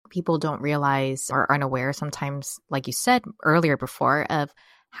people don't realize or are unaware sometimes, like you said earlier before, of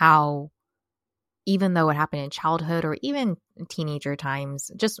how even though it happened in childhood or even teenager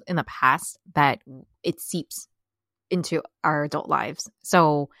times, just in the past, that it seeps into our adult lives.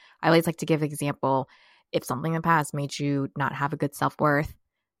 So I always like to give an example. If something in the past made you not have a good self-worth,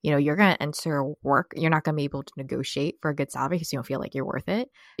 you're going to enter work. You're not going to be able to negotiate for a good salary because you don't feel like you're worth it.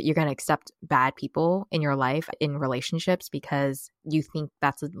 You're going to accept bad people in your life, in relationships, because you think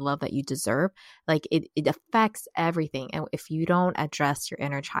that's the love that you deserve. Like it affects everything. And if you don't address your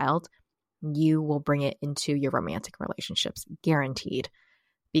inner child, you will bring it into your romantic relationships, guaranteed,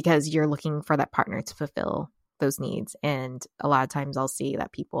 because you're looking for that partner to fulfill those needs. And a lot of times I'll see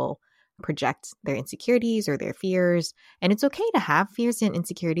that people project their insecurities or their fears. And it's okay to have fears and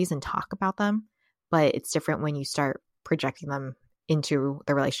insecurities and talk about them, but it's different when you start projecting them into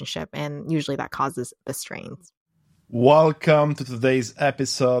the relationship. And usually that causes the strains. Welcome to today's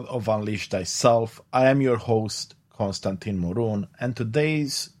episode of Unleash Thyself. I am your host, Konstantin Morun, and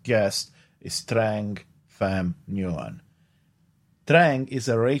today's guest is Trang Pham-Nguyen. Trang is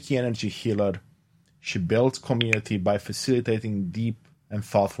a Reiki energy healer. She builds community by facilitating deep and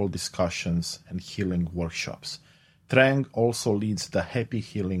thoughtful discussions and healing workshops. Trang also leads the Happy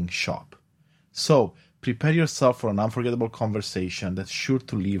Healing Shop. So, prepare yourself for an unforgettable conversation that's sure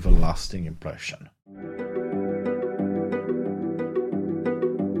to leave a lasting impression.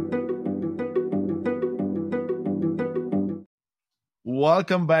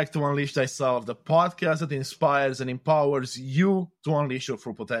 Welcome back to Unleash Thyself, the podcast that inspires and empowers you to unleash your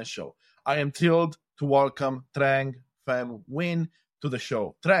full potential. I am thrilled to welcome Trang Pham-Nguyen to the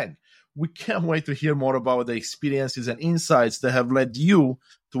show. Trang, we can't wait to hear more about the experiences and insights that have led you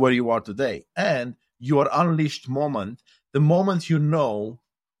to where you are today and your unleashed moment, the moment you know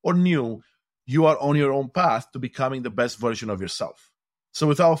or knew you are on your own path to becoming the best version of yourself. So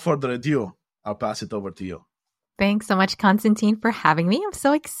without further ado, I'll pass it over to you. Thanks so much, Konstantin, for having me. I'm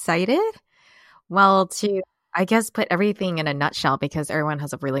so excited. Well, to, I guess, put everything in a nutshell, because everyone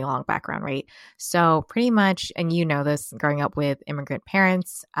has a really long background, right? So pretty much, and you know this, growing up with immigrant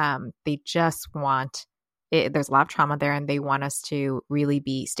parents, they just want, there's a lot of trauma there, and they want us to really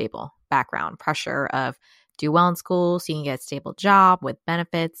be stable. Background, pressure of do well in school so you can get a stable job with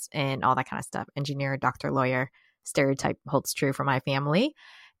benefits and all that kind of stuff. Engineer, doctor, lawyer, stereotype holds true for my family.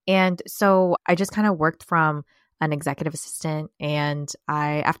 And so I just kind of worked from an executive assistant. And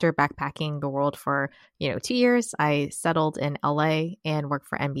after backpacking the world for, 2 years, I settled in LA and worked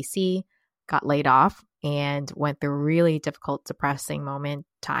for NBC, got laid off, and went through a really difficult, depressing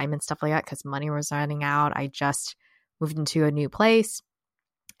time and stuff like that, because money was running out. I just moved into a new place.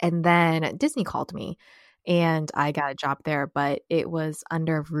 And then Disney called me and I got a job there, but it was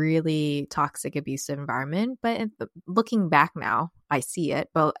under a really toxic, abusive environment. But looking back now, I see it.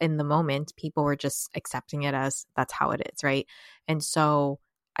 But in the moment, people were just accepting it as that's how it is, right? And so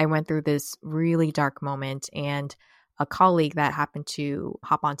I went through this really dark moment, and a colleague that happened to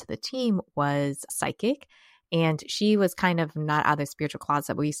hop onto the team was psychic. And she was kind of not out of the spiritual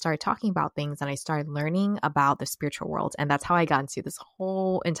closet. We started talking about things, and I started learning about the spiritual world. And that's how I got into this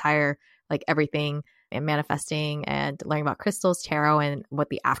whole entire, everything and manifesting and learning about crystals, tarot, and what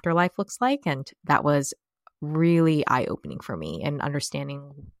the afterlife looks like. And that was really eye-opening for me, and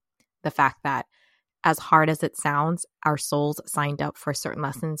understanding the fact that as hard as it sounds, our souls signed up for certain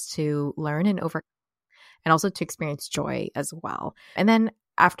lessons to learn and overcome, and also to experience joy as well. And then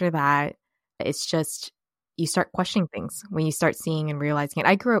after that, it's just, you start questioning things when you start seeing and realizing it.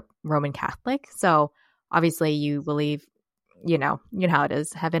 I grew up Roman Catholic, so obviously you believe, you know how it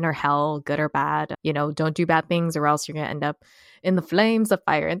is, heaven or hell, good or bad, don't do bad things or else you're going to end up in the flames of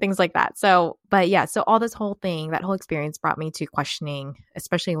fire and things like that. So, but yeah, so all this whole thing, that whole experience brought me to questioning,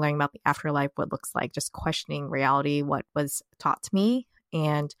 especially learning about the afterlife, what it looks like, just questioning reality, what was taught to me.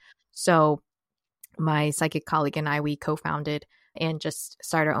 And so my psychic colleague and I, we co-founded and just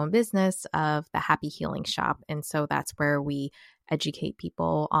started our own business of the Happy Healing Shop. And so that's where we educate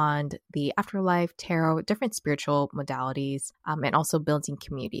people on the afterlife, tarot, different spiritual modalities, and also building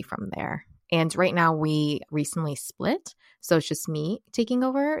community from there. And right now we recently split. So it's just me taking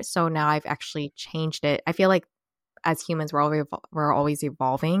over. So now I've actually changed it. I feel like as humans, we're always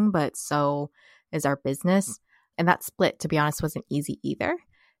evolving, but so is our business. And that split, to be honest, wasn't easy either.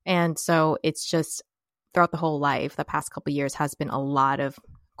 And so it's just throughout the whole life, the past couple of years has been a lot of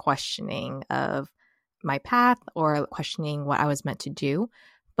questioning of my path or questioning what I was meant to do.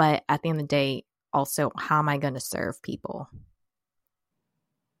 But at the end of the day, also, how am I going to serve people?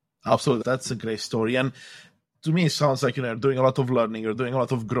 Absolutely. That's a great story. And to me, it sounds like, you're doing a lot of learning, you're doing a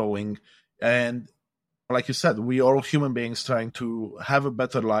lot of growing. And Like you said, we are all human beings trying to have a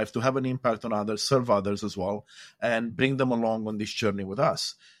better life, to have an impact on others, serve others as well, and bring them along on this journey with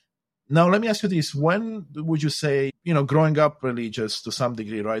us. Now, let me ask you this. When would you say, growing up religious to some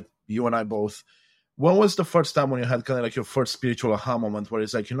degree, right? You and I both. When was the first time when you had kind of like your first spiritual aha moment where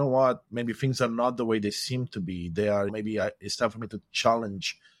it's like, you know what, maybe things are not the way they seem to be. They are, it's time for me to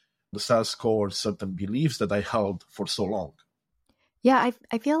challenge the status quo or certain beliefs that I held for so long. Yeah,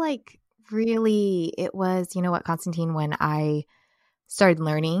 I feel like really it was, you know what, Constantine, when I started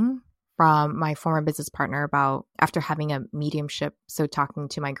learning from my former business partner about after having a mediumship. So talking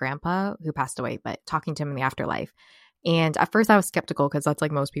to my grandpa who passed away, but talking to him in the afterlife. And at first I was skeptical because that's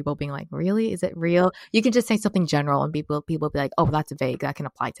like most people being like, really? Is it real? You can just say something general and people be like, oh, that's vague. That can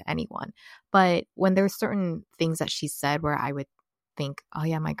apply to anyone. But when there's certain things that she said where I would think, oh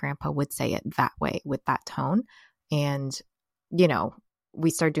yeah, my grandpa would say it that way with that tone. And, we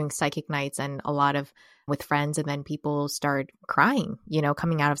started doing psychic nights and a lot of with friends, and then people start crying,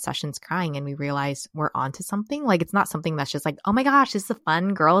 coming out of sessions crying, and we realize we're onto something. Like, it's not something that's just like, oh my gosh, this is a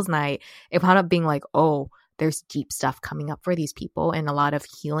fun girls' night. It wound up being like, oh, there's deep stuff coming up for these people, and a lot of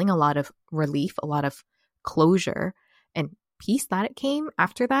healing, a lot of relief, a lot of closure and peace that it came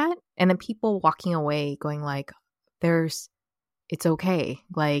after that. And then people walking away going like, it's okay.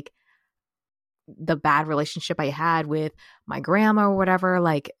 Like, the bad relationship I had with my grandma or whatever,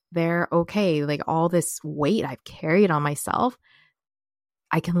 like, they're okay. Like, all this weight I've carried on myself,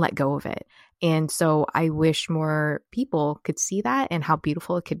 I can let go of it. And so I wish more people could see that and how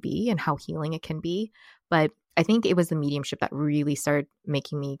beautiful it could be and how healing it can be. But I think it was the mediumship that really started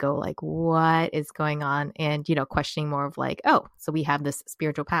making me go like, what is going on? And, questioning more of like, oh, so we have this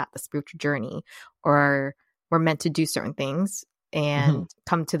spiritual path, the spiritual journey, or we're meant to do certain things and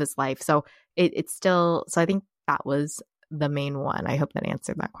come to this life. So it's still, so I think that was the main one. I hope that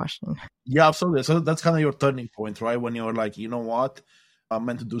answered that question. Yeah, absolutely. So that's kind of your turning point, right? When you're like, you know what? I'm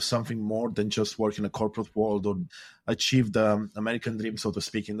meant to do something more than just work in a corporate world or achieve the American dream, so to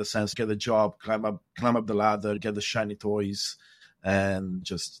speak, in the sense, get a job, climb up the ladder, get the shiny toys, and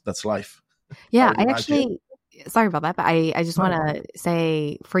just, that's life. Yeah, I actually, sorry about that, but I just want to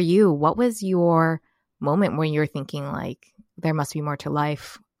say, for you, what was your moment when you're thinking like, there must be more to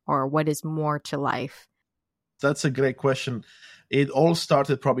life, or what is more to life? That's a great question. It all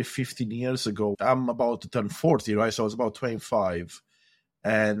started probably 15 years ago. I'm about to turn 40, right? So I was about 25.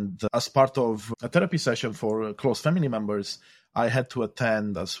 And as part of a therapy session for close family members, I had to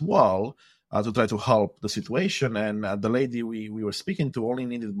attend as well to try to help the situation. And the lady we were speaking to only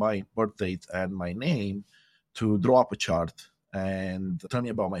needed my birth date and my name to draw up a chart and tell me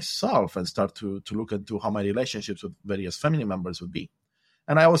about myself and start to look into how my relationships with various family members would be.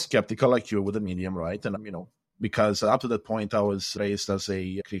 And I was skeptical like you with a medium, right? And, because up to that point, I was raised as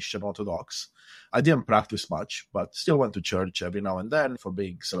a Christian Orthodox. I didn't practice much, but still went to church every now and then for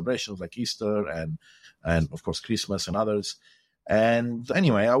big celebrations like Easter and of course, Christmas and others. And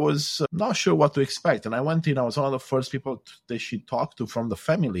anyway, I was not sure what to expect. And I went in, I was one of the first people that she talked to from the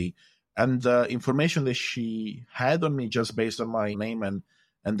family. And the information that she had on me just based on my name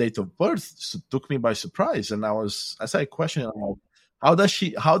and date of birth took me by surprise. And I started questioning,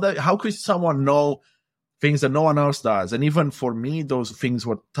 how could someone know things that no one else does? And even for me, those things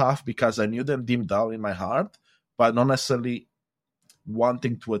were tough because I knew them deep down in my heart, but not necessarily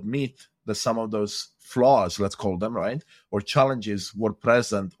wanting to admit that some of those flaws, let's call them, right, or challenges were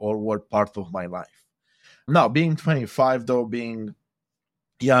present or were part of my life. Now, being 25, though, being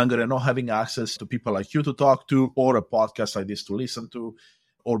younger and not having access to people like you to talk to, or a podcast like this to listen to,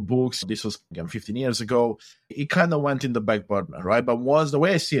 or books, this was, again, 15 years ago, it kind of went in the back burner, right? But the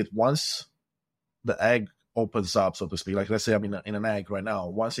way I see it, once the egg opens up, so to speak, like let's say I'm in an egg right now,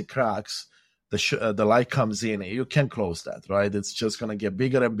 once it cracks, the light comes in, you can't close that, right? It's just going to get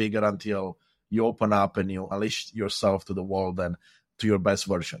bigger and bigger until you open up and you unleash yourself to the world and to your best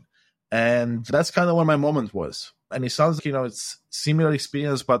version. And that's kind of what my moment was. And it sounds like, it's similar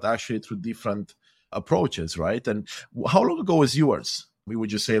experience, but actually through different approaches, right? And how long ago was yours?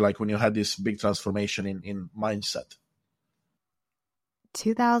 Would you say, like, when you had this big transformation in mindset?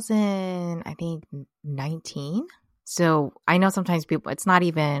 2000, I think 19. So I know sometimes people, it's not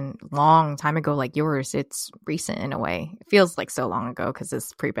even long time ago like yours. It's recent in a way. It feels like so long ago because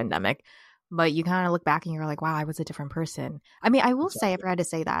it's pre-pandemic. But you kind of look back and you're like, wow, I was a different person. I mean, I will say, I forgot to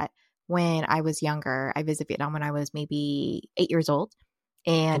say that when I was younger, I visited Vietnam when I was maybe 8 years old.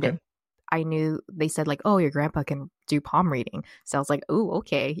 And I knew they said like, oh, your grandpa can do palm reading. So I was like, oh,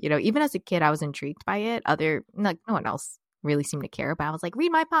 okay. Even as a kid, I was intrigued by it. No one else really seemed to care, but I was like,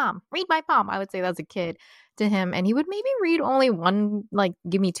 read my palm. I would say that as a kid to him. And he would maybe read only one, like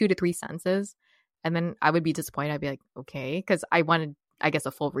give me 2 to 3 sentences. And then I would be disappointed. I'd be like, okay, because I wanted, I guess,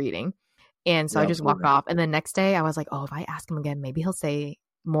 a full reading. And so Yeah, I just walk absolutely. off. And the next day I was like, oh, if I ask him again, maybe he'll say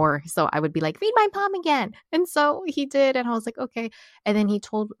more. So I would be like, read my palm again. And so he did. And I was like, okay. And then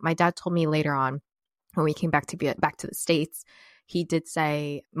my dad told me later on when we came back to the States, he did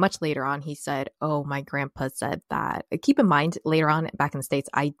say much later on, he said, oh, my grandpa said that. Keep in mind, later on back in the States,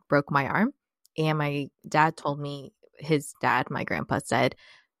 I broke my arm. And my dad told me his dad, my grandpa, said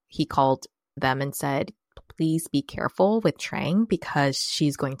he called them and said, please be careful with Trang because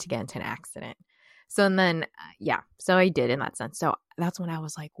she's going to get into an accident. So, and then, yeah, so I did in that sense. So that's when I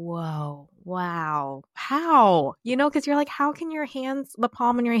was like, whoa, wow, how? Because you're like, how can the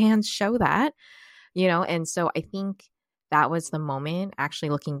palm in your hands show that? And so I think that was the moment, actually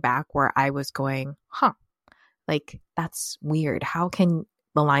looking back, where I was going, huh, like, that's weird. How can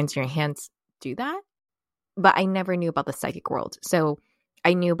the lines in your hands do that? But I never knew about the psychic world. So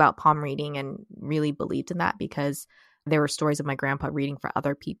I knew about palm reading and really believed in that because there were stories of my grandpa reading for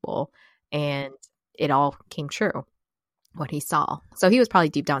other people and it all came true, what he saw. So he was probably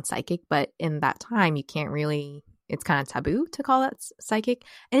deep down psychic, but in that time, you can't really, it's kind of taboo to call that psychic.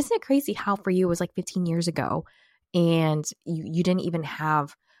 And isn't it crazy how for you it was like 15 years ago and you didn't even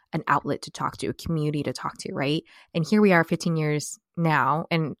have an outlet to talk to, a community to talk to, right? And here we are 15 years now,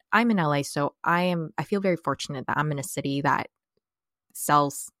 and I'm in LA, so I feel very fortunate that I'm in a city that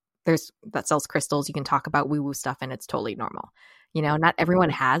sells crystals. You can talk about woo-woo stuff and it's totally normal. Not everyone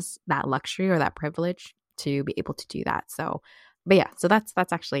has that luxury or that privilege to be able to do that. So, but yeah, so that's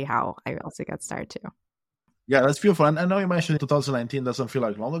actually how I also got started too. Yeah, that's beautiful. And I know you mentioned 2019 doesn't feel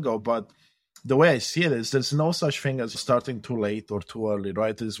like long ago, but the way I see it is there's no such thing as starting too late or too early,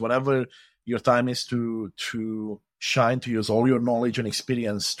 right? It's whenever your time is to shine, to use all your knowledge and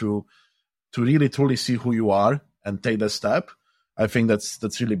experience to really truly see who you are and take that step. I think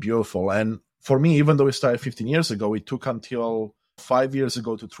that's really beautiful. And for me, even though it started 15 years ago, it took until 5 years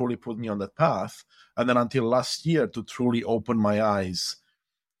ago to truly put me on that path. And then until last year to truly open my eyes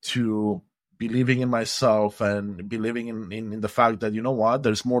to believing in myself and believing in the fact that, you know what,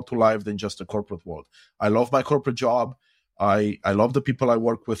 there's more to life than just the corporate world. I love my corporate job. I love the people I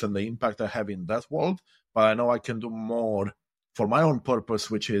work with and the impact I have in that world, but I know I can do more for my own purpose,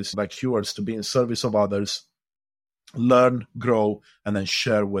 which is like yours, to be in service of others, learn, grow, and then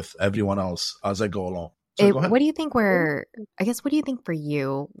share with everyone else as I go along. So go ahead. What do you think what do you think for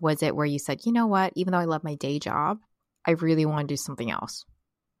you, was it where you said, you know what, even though I love my day job, I really want to do something else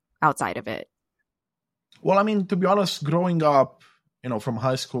outside of it? Well, I mean, to be honest, growing up, from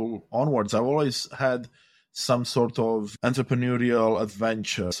high school onwards, I've always had some sort of entrepreneurial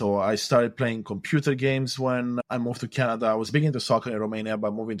adventure. So I started playing computer games when I moved to Canada. I was big into soccer in Romania,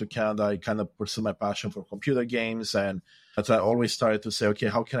 but moving to Canada, I kind of pursued my passion for computer games. And as I always started to say, okay,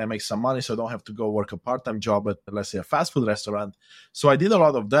 how can I make some money so I don't have to go work a part-time job at, let's say, a fast food restaurant? So I did a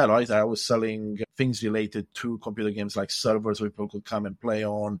lot of that, right? I was selling things related to computer games like servers where people could come and play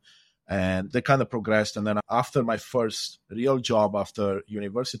on. And they kind of progressed. And then after my first real job after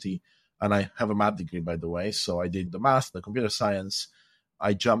university, and I have a math degree, by the way, so I did the math, the computer science,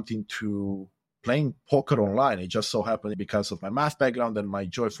 I jumped into playing poker online. It just so happened because of my math background and my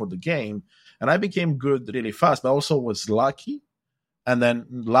joy for the game. And I became good really fast, but I also was lucky. And then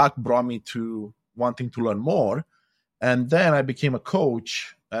luck brought me to wanting to learn more. And then I became a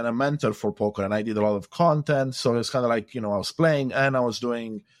coach and a mentor for poker. And I did a lot of content. So it's kind of like, I was playing and I was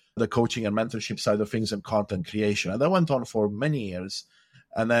doing the coaching and mentorship side of things and content creation. And that went on for many years.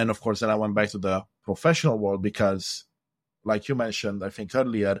 And then, of course, I went back to the professional world because, like you mentioned, I think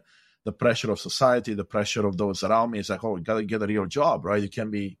earlier, the pressure of society, the pressure of those around me is like, oh, you got to get a real job, right? You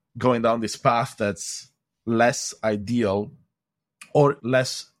can't be going down this path that's less ideal or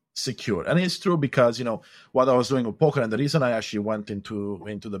less secure. And it's true because, what I was doing with poker, and the reason I actually went into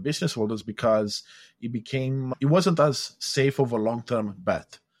the business world was because it wasn't as safe of a long-term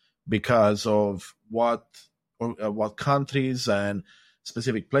bet because of what countries and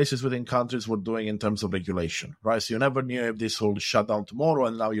specific places within countries were doing in terms of regulation, right? So you never knew if this will shut down tomorrow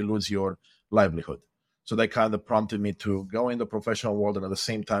and now you lose your livelihood. So that kind of prompted me to go in the professional world and at the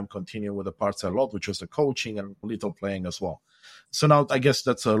same time continue with the parts I loved, which was the coaching and little playing as well. So now I guess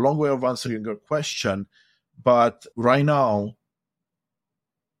that's a long way of answering your question. But right now,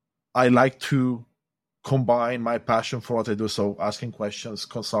 I like to combine my passion for what I do. So asking questions,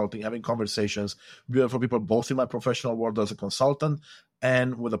 consulting, having conversations for people both in my professional world as a consultant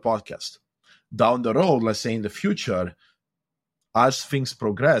and with a podcast. Down the road, let's say in the future, as things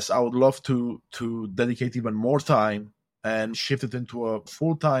progress, I would love to dedicate even more time and shift it into a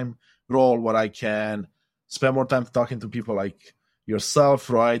full-time role where I can spend more time talking to people like yourself,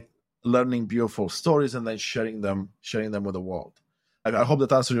 right? learning beautiful stories, and then sharing them with the world. I hope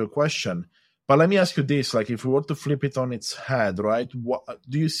that answers your question. But let me ask you this: like, if we were to flip it on its head, right? What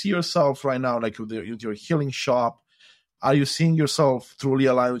do you see yourself right now, like with your healing shop? Are you seeing yourself truly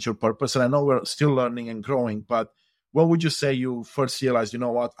aligned with your purpose? And I know we're still learning and growing, but what would you say you first realized, you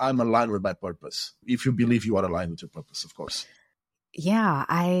know what, I'm aligned with my purpose? If you believe you are aligned with your purpose, of course. Yeah,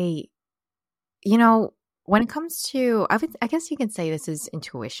 when it comes to, I guess you can say this is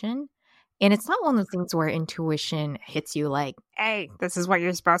intuition. And it's not one of those things where intuition hits you like, hey, this is what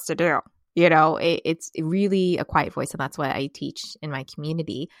you're supposed to do. It's really a quiet voice. And that's what I teach in my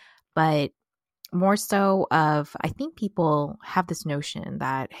community. But more so of, I think people have this notion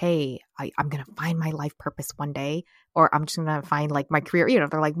that, hey, I'm going to find my life purpose one day, or I'm just going to find like my career.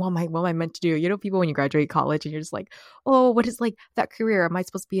 They're like, what am I meant to do? People, when you graduate college and you're just like, oh, what is like that career? Am I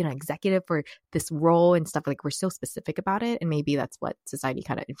supposed to be an executive for this role and stuff? Like, we're so specific about it. And maybe that's what society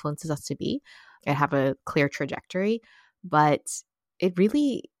kind of influences us to be and have a clear trajectory. But it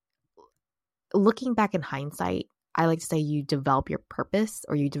really, looking back in hindsight, I like to say you develop your purpose,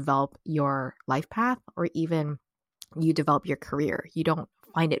 or you develop your life path, or even you develop your career. You don't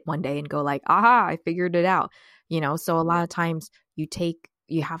find it one day and go like, aha, I figured it out. So a lot of times you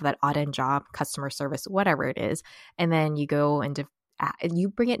have that odd end job, customer service, whatever it is. And then you go and you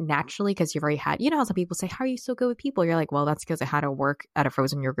bring it naturally because you've already had, how some people say, how are you so good with people? You're like, well, that's because I had to work at a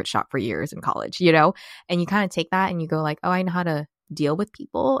frozen yogurt shop for years in college, and you kind of take that and you go like, oh, I know how to deal with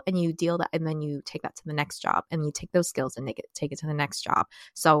people, and you deal that, and then you take that to the next job, and you take those skills and take it to the next job.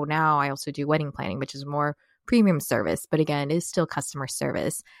 So now I also do wedding planning, which is more premium service, but again, it is still customer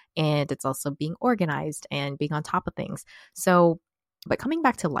service, and it's also being organized and being on top of things. So, but coming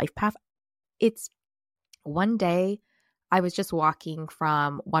back to life path, it's one day I was just walking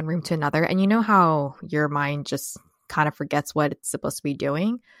from one room to another, and you know how your mind just kind of forgets what it's supposed to be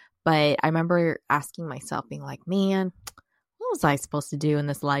doing. But I remember asking myself, being like, man, what was I supposed to do in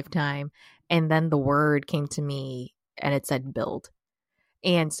this lifetime? And then the word came to me and it said build.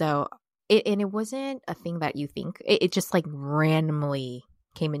 And so it wasn't a thing that you think, it just like randomly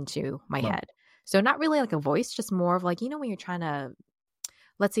came into my head. So not really like a voice, just more of like, when you're trying to,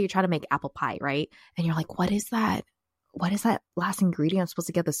 let's say you're trying to make apple pie, right? And you're like, what is that? What is that last ingredient I'm supposed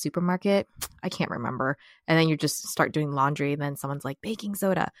to get at the supermarket? I can't remember. And then you just start doing laundry, and then someone's like, baking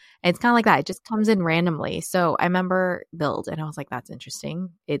soda. And it's kind of like that. It just comes in randomly. So I remember build, and I was like, that's interesting.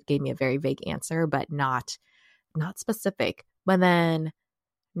 It gave me a very vague answer, but not specific. But then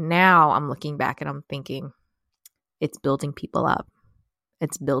now I'm looking back and I'm thinking, it's building people up.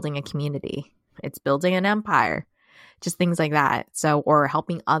 It's building a community. It's building an empire. Just things like that. So, or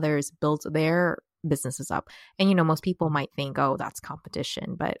helping others build their businesses up. And most people might think, oh, that's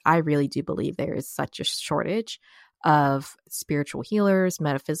competition, but I really do believe there is such a shortage of spiritual healers,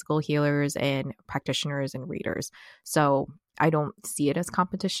 metaphysical healers, and practitioners and readers. So I don't see it as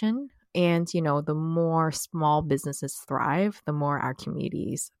competition. And the more small businesses thrive, the more our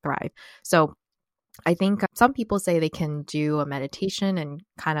communities thrive. So I think some people say they can do a meditation and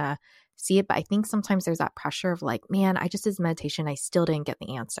kind of see it, but I think sometimes there's that pressure of like, man, I just did meditation, I still didn't get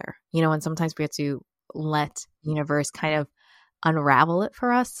the answer, and sometimes we have to let the universe kind of unravel it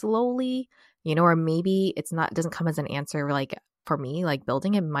for us slowly, or maybe doesn't come as an answer. Like for me, like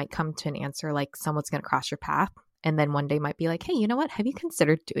building, it might come to an answer like someone's going to cross your path, and then one day might be like, hey, you know what, have you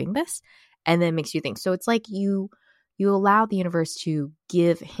considered doing this? And then it makes you think. So it's like you allow the universe to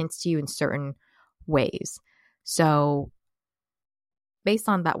give hints to you in certain ways. So based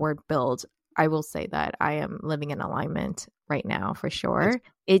on that word build, I will say that I am living in alignment right now for sure.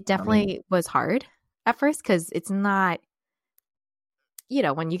 It definitely was hard at first because it's not,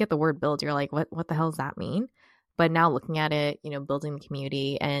 when you get the word build, you're like, what the hell does that mean? But now looking at it, building the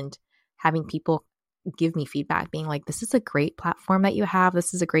community and having people give me feedback, being like, this is a great platform that you have.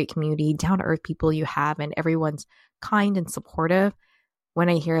 This is a great community, down to earth people you have, and everyone's kind and supportive. When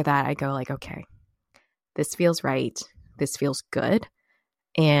I hear that, I go like, okay, this feels right. This feels good.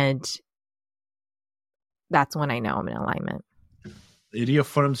 And that's when I know I'm in alignment. It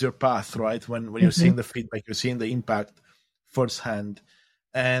reaffirms your path, right? When you're seeing the feedback, you're seeing the impact firsthand.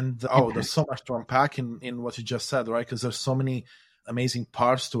 And there's so much to unpack in what you just said, right? Because there's so many amazing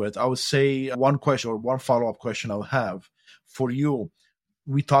parts to it. I would say one question or one follow-up question I'll have for you.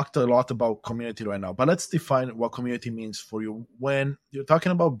 We talked a lot about community right now, but let's define what community means for you. When you're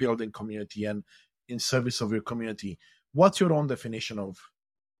talking about building community and in service of your community, what's your own definition of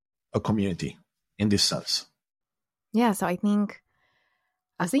a community in this sense? Yeah, so I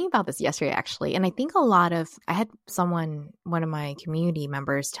was thinking about this yesterday actually, and I think I had one of my community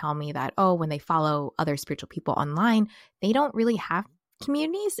members tell me that, when they follow other spiritual people online, they don't really have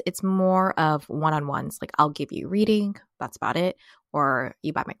communities, it's more of one-on-ones. Like I'll give you reading, that's about it. Or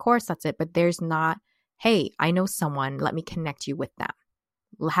you buy my course, that's it. But there's not, hey, I know someone, let me connect you with them.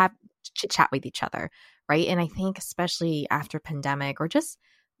 We'll have chit chat with each other, right? And I think especially after pandemic, or just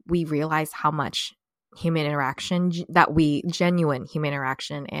we realize how much human interaction genuine human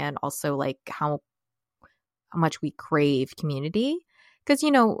interaction, and also like how much we crave community. Because,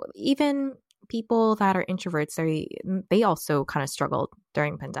 even people that are introverts, they also kind of struggled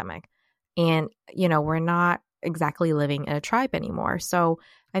during pandemic. And, we're not exactly living in a tribe anymore. So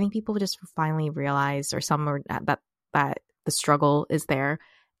I think people just finally realized, or some are, that the struggle is there.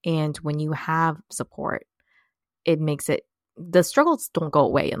 And when you have support, it makes it, the struggles don't go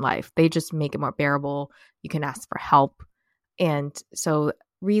away in life. They just make it more bearable. You can ask for help. And so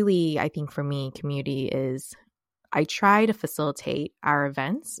really, I think for me, community is, I try to facilitate our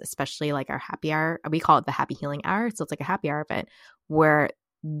events, especially like our happy hour. We call it the happy healing hour. So it's like a happy hour event where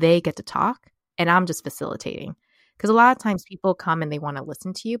they get to talk and I'm just facilitating. Because a lot of times people come and they want to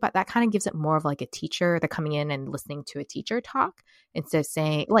listen to you, but that kind of gives it more of like a teacher. They're coming in and listening to a teacher talk instead of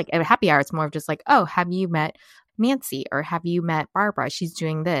saying, like at a happy hour, it's more of just like, oh, have you met Nancy, or have you met Barbara? She's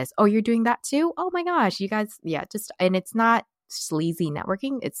doing this. Oh, you're doing that too? Oh my gosh, you guys, yeah, just, and it's not sleazy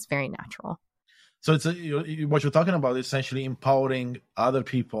networking. It's very natural. So it's what you're talking about is essentially empowering other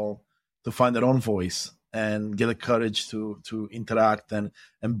people to find their own voice and get the courage to interact and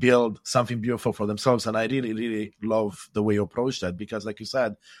build something beautiful for themselves. And I really, really love the way you approach that, because like you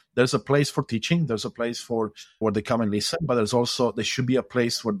said, there's a place for teaching, there's a place for where they come and listen, but there should be a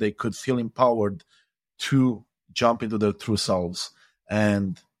place where they could feel empowered to jump into their true selves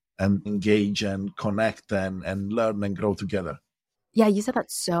and engage and connect and learn and grow together. Yeah, you said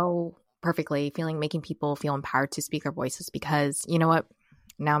that so perfectly, making people feel empowered to speak their voices, because you know what?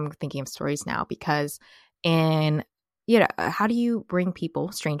 Now I'm thinking of stories now, because how do you bring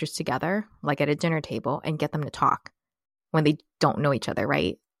people, strangers together, like at a dinner table, and get them to talk when they don't know each other,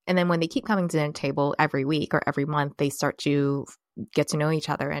 right? And then when they keep coming to the dinner table every week or every month, they start to get to know each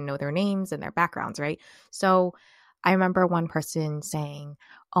other and know their names and their backgrounds, right? So I remember one person saying,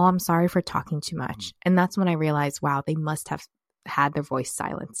 oh, I'm sorry for talking too much. And that's when I realized, wow, they must have had their voice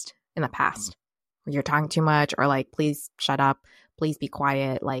silenced in the past. You're talking too much, or like, please shut up, please be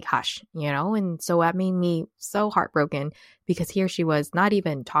quiet, like hush, And so that made me so heartbroken, because here she was not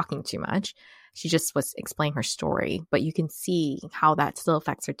even talking too much. She just was explaining her story, but you can see how that still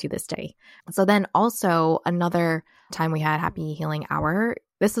affects her to this day. So then also another time we had Happy Healing Hour,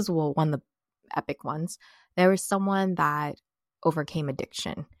 this is one of the epic ones. There was someone that overcame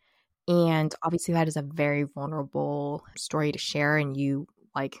addiction. And obviously that is a very vulnerable story to share. And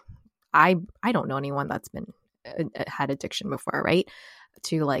I don't know anyone that's been had addiction before, right?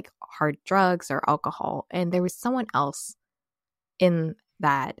 To like hard drugs or alcohol. And there was someone else in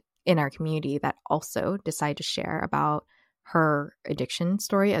our community that also decided to share about her addiction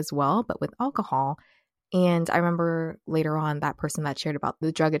story as well, but with alcohol. And I remember later on, that person that shared about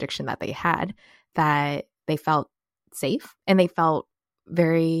the drug addiction that they had, that they felt safe and they felt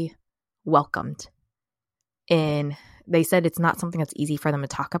very welcomed. And they said it's not something that's easy for them to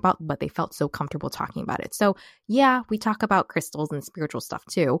talk about, but they felt so comfortable talking about it. So yeah, we talk about crystals and spiritual stuff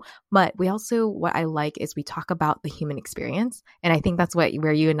too, but we also, what I like is we talk about the human experience. And I think that's where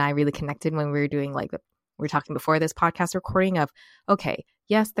you and I really connected when we were doing we were talking before this podcast recording of, okay,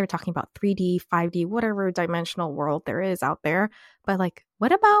 yes, they're talking about 3D, 5D, whatever dimensional world there is out there. But like,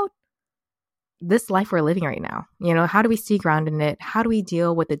 what about this life we're living right now? How do we stay grounded in it? How do we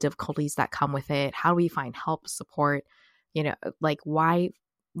deal with the difficulties that come with it? How do we find help, support? Why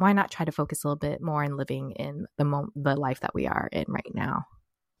not try to focus a little bit more on living in the life that we are in right now?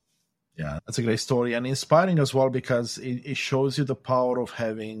 Yeah, that's a great story, and inspiring as well, because it shows you the power of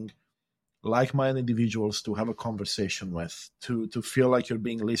having like-minded individuals to have a conversation with, to feel like you're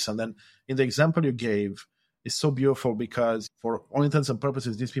being listened. And in the example you gave, it's so beautiful, because for all intents and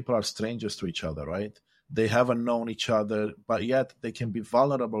purposes, these people are strangers to each other, right? They haven't known each other, but yet they can be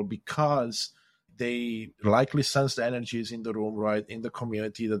vulnerable because they likely sense the energies in the room, right? In the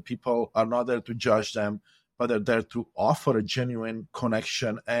community, that people are not there to judge them, but they're there to offer a genuine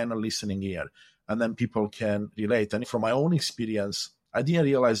connection and a listening ear. And then people can relate. And from my own experience, I didn't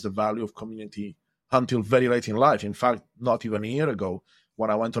realize the value of community until very late in life. In fact, not even a year ago,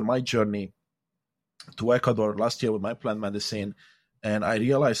 when I went on my journey to Ecuador last year with my plant medicine, and I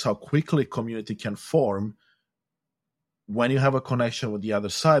realized how quickly community can form when you have a connection with the other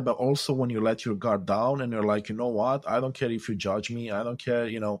side, but also when you let your guard down and you're like, you know what, I don't care if you judge me. I don't care,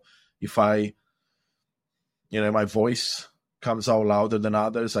 if my voice comes out louder than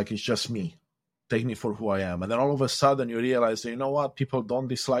others, like it's just me. take me for who I am. And then all of a sudden you realize that, you know what, people don't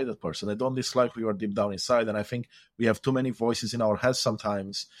dislike that person. They don't dislike who you are deep down inside. And I think we have too many voices in our heads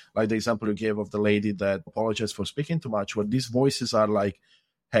sometimes, like the example you gave of the lady that apologized for speaking too much, where these voices are like,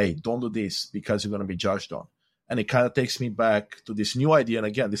 hey, don't do this because you're going to be judged on. And it kind of takes me back to this new idea. And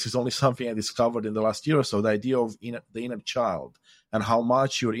again, this is only something I discovered in the last year or so, the idea of the inner child and how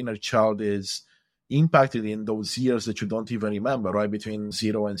much your inner child is impacted in those years that you don't even remember, right? Between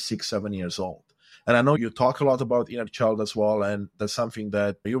 0 and 6, 7 years old. And I know you talk a lot about inner child as well, and that's something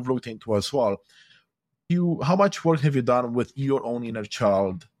that you've looked into as well. How much work have you done with your own inner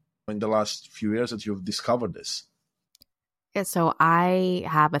child in the last few years that you've discovered this? Yeah, so I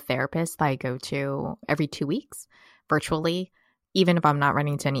have a therapist that I go to every 2 weeks virtually. Even if I'm not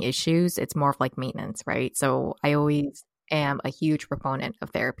running into any issues, it's more of like maintenance, right? So I always am a huge proponent of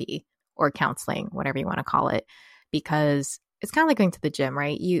therapy or counseling, whatever you want to call it, because it's kind of like going to the gym,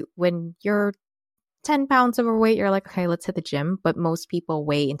 right? When you're 10 pounds overweight, you're like, okay, let's hit the gym. But most people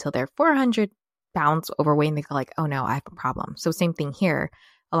wait until they're 400 pounds overweight and they go like, oh no, I have a problem. So same thing here.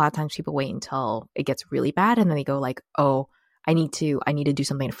 A lot of times people wait until it gets really bad and then they go like, oh, I need to do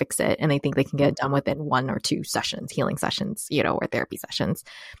something to fix it. And they think they can get it done within 1 or 2 sessions, healing sessions, or therapy sessions.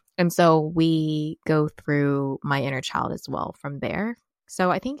 And so we go through my inner child as well from there.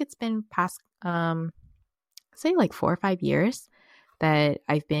 So I think it's been past, say like 4 or 5 years that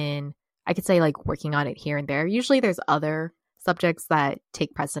I've been, I could say like working on it here and there. Usually there's other subjects that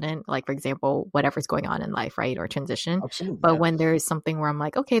take precedent, like for example, whatever's going on in life, right? Or transition. Absolutely. But when there's something where I'm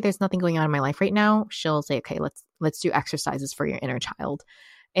like, okay, there's nothing going on in my life right now, she'll say, okay, let's do exercises for your inner child.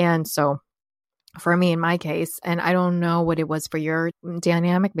 And so for me, in my case, and I don't know what it was for your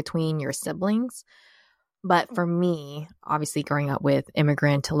dynamic between your siblings, but for me, obviously growing up with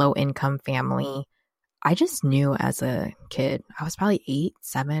immigrant to low income family, I just knew as a kid, I was probably 8,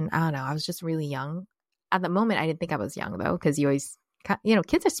 7, I don't know. I was just really young. At the moment, I didn't think I was young though, because you always,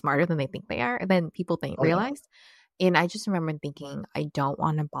 kids are smarter than they think they are, than people realize. And I just remember thinking, I don't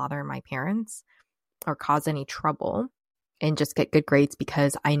want to bother my parents or cause any trouble and just get good grades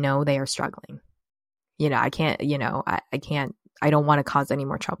because I know they are struggling. I can't, I can't, I don't want to cause any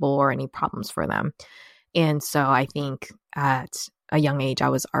more trouble or any problems for them. And so I think at a young age, I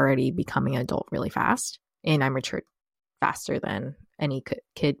was already becoming an adult really fast, and I matured faster than any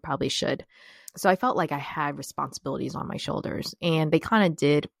kid probably should. So I felt like I had responsibilities on my shoulders, and they kind of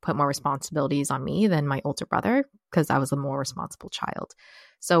did put more responsibilities on me than my older brother because I was a more responsible child.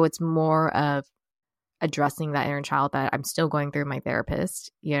 So it's more of addressing that inner child that I'm still going through my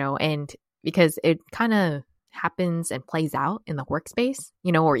therapist, and because it kind of happens and plays out in the workspace,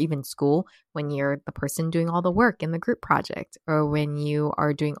 or even school when you're the person doing all the work in the group project, or when you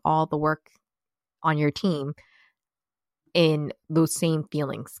are doing all the work on your team, and those same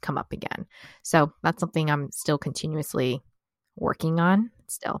feelings come up again. So that's something I'm still continuously working on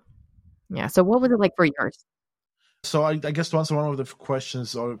still. Yeah. So what was it like for yours? So I guess to answer one of the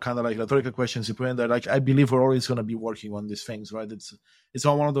questions, or kind of like rhetorical questions you put in there, like I believe we're always going to be working on these things, right? It's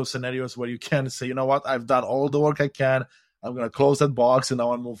not one of those scenarios where you can say, you know what, I've done all the work I can. I'm going to close that box and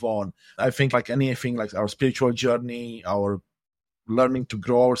now I'll move on. I think like anything, like our spiritual journey, our learning to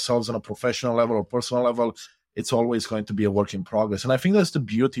grow ourselves on a professional level or personal level, it's always going to be a work in progress. And I think that's the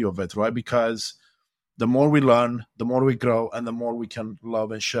beauty of it, right? Because the more we learn, the more we grow, and the more we can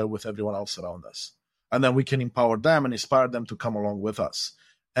love and share with everyone else around us. And then we can empower them and inspire them to come along with us.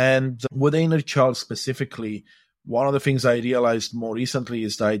 And with the inner child specifically, one of the things I realized more recently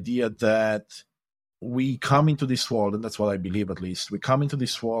is the idea that we come into this world, and that's what I believe at least, we come into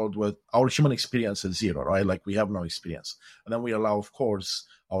this world with our human experience is 0, right? Like we have no experience. And then we allow, of course,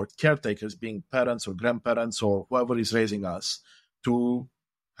 our caretakers, being parents or grandparents or whoever is raising us, to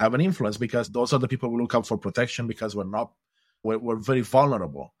have an influence, because those are the people who look up for protection because we're very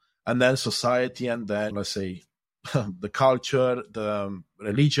vulnerable. And then society, and then let's say the culture, the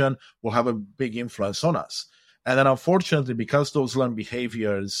religion will have a big influence on us. And then unfortunately, because those learned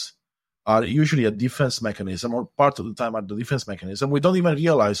behaviors are usually a defense mechanism, or part of the time are the defense mechanism, we don't even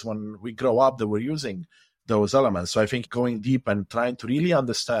realize when we grow up that we're using those elements. So I think going deep and trying to really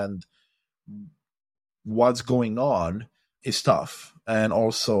understand what's going on is tough and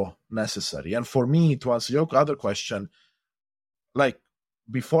also necessary. And for me, to answer your other question, like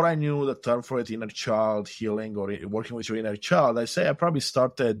before I knew the term for it, inner child healing or working with your inner child, I say I probably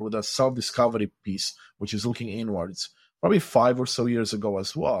started with a self-discovery piece, which is looking inwards, probably 5 or so years ago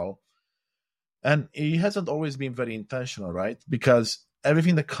as well. And it hasn't always been very intentional, right? Because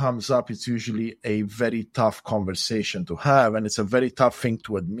everything that comes up is usually a very tough conversation to have, and it's a very tough thing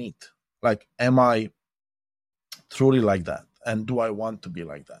to admit. Like, am I truly like that? And do I want to be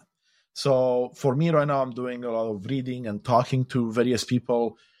like that? So for me right now, I'm doing a lot of reading and talking to various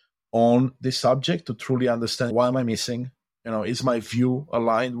people on this subject to truly understand, what am I missing? Is my view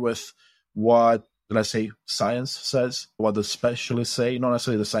aligned with what, let's say, science says, what the specialists say, not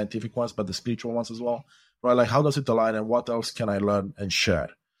necessarily the scientific ones, but the spiritual ones as well, right? Like, how does it align, and what else can I learn and share?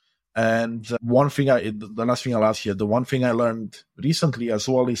 And the last thing I'll add here, the one thing I learned recently as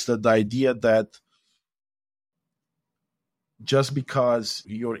well is that the idea that just because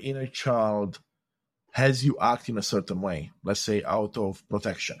your inner child has you act in a certain way, let's say out of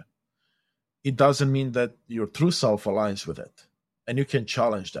protection, it doesn't mean that your true self aligns with it. And you can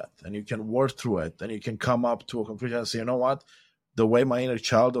challenge that, and you can work through it, and you can come up to a conclusion and say, you know what? The way my inner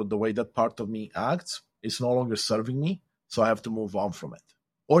child, or the way that part of me acts, is no longer serving me, so I have to move on from it.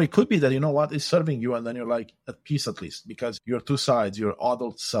 Or it could be that, you know what, it's serving you, and then you're like at peace at least, because your two sides, your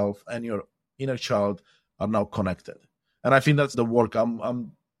adult self and your inner child, are now connected. And I think that's the work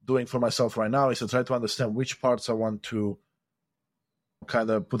I'm doing for myself right now, is to try to understand which parts I want to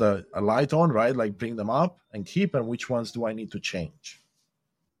kind of put a light on, right? Like bring them up and keep, and which ones do I need to change?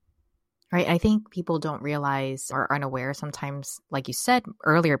 Right. I think people don't realize or are unaware sometimes, like you said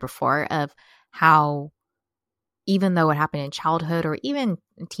earlier before, of how even though it happened in childhood or even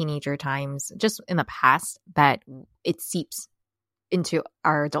teenager times, just in the past, that it seeps into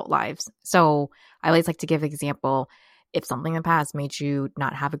our adult lives. So I always like to give an example. If something in the past made you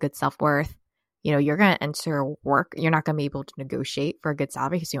not have a good self-worth, you're going to enter work. You're not going to be able to negotiate for a good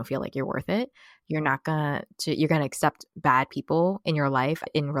salary because you don't feel like you're worth it. You're going to accept bad people in your life,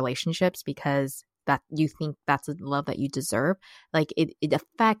 in relationships, because that you think that's the love that you deserve. Like it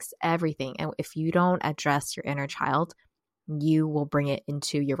affects everything. And if you don't address your inner child, you will bring it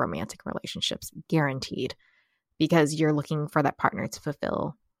into your romantic relationships, guaranteed, because you're looking for that partner to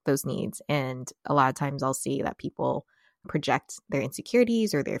fulfill those needs. And a lot of times I'll see that people project their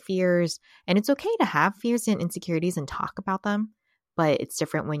insecurities or their fears. And it's okay to have fears and insecurities and talk about them, but it's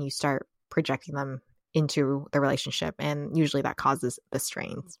different when you start projecting them into the relationship. And usually that causes the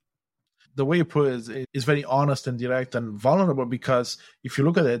strains. The way you put it is very honest and direct and vulnerable, because if you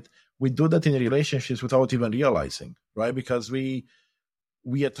look at it, we do that in relationships without even realizing, right? Because we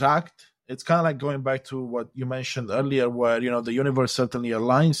attract. It's kind of like going back to what you mentioned earlier, where, the universe certainly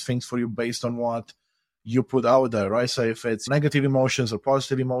aligns things for you based on what you put out there, right? So if it's negative emotions or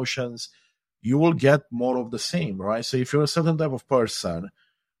positive emotions, you will get more of the same, right? So if you're a certain type of person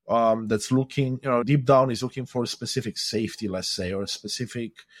that's looking, deep down is looking for a specific safety, let's say, or a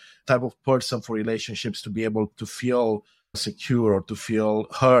specific type of person for relationships to be able to feel secure or to feel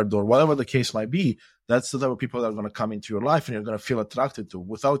heard or whatever the case might be, that's the type of people that are going to come into your life and you're going to feel attracted to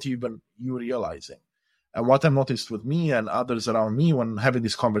without even you realizing. And what I've noticed with me and others around me when having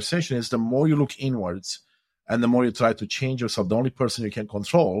this conversation is the more you look inwards and the more you try to change yourself, the only person you can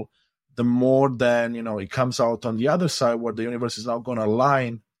control, the more then, it comes out on the other side where the universe is now going to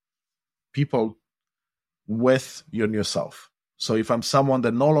align people with your new self. So if I'm someone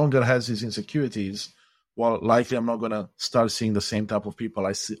that no longer has these insecurities, well, likely I'm not going to start seeing the same type of people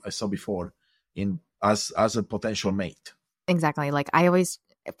I saw before as a potential mate. Exactly. Like I always,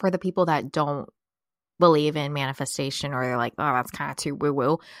 for the people that don't believe in manifestation or they're like, oh, that's kind of too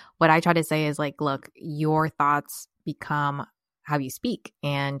woo-woo, what I try to say is like, look, your thoughts become how you speak,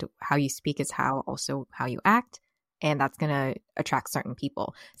 and how you speak is how you act. And that's going to attract certain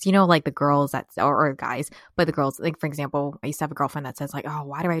people. So, like the girls or guys, but the girls, like, for example, I used to have a girlfriend that says like, oh,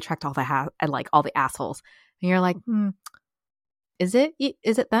 why do I attract all the assholes? And you're like, is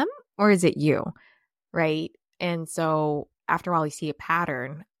it them or is it you? Right. And so after a while you see a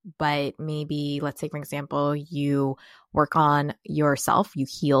pattern, but maybe let's say, for example, you work on yourself, you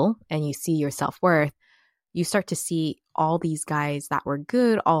heal, and you see your self-worth. You start to see all these guys that were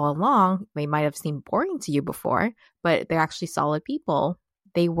good all along. They might have seemed boring to you before, but they're actually solid people.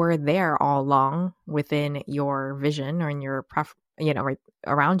 They were there all along within your vision or in your right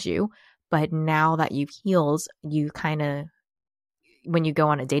around you. But now that you've healed, you kind of, when you go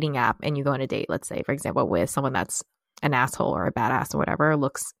on a dating app and you go on a date, let's say, for example, with someone that's an asshole or a badass or whatever,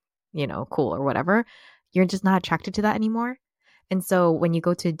 looks, cool or whatever, you're just not attracted to that anymore. And so when you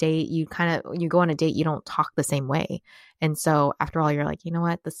go to a date, you go on a date, you don't talk the same way. And so after all, you're like, you know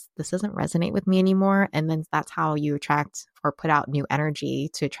what, this doesn't resonate with me anymore. And then that's how you attract or put out new energy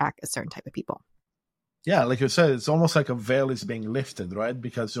to attract a certain type of people. Yeah, like you said, it's almost like a veil is being lifted, right?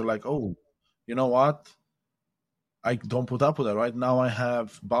 Because you're like, oh, you know what? I don't put up with it, right? Now I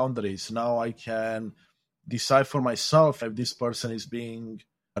have boundaries. Now I can decide for myself if this person is being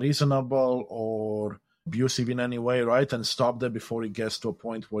reasonable or abusive in any way, right? And stop that before it gets to a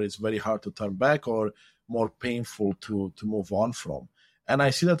point where it's very hard to turn back or more painful to move on from. And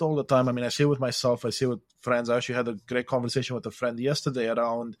I see that all the time. I mean, I see it with myself. I see it with friends. I actually had a great conversation with a friend yesterday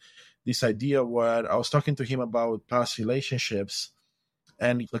around this idea where I was talking to him about past relationships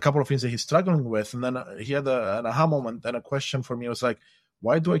and a couple of things that he's struggling with. And then he had an aha moment, and a question for me was like,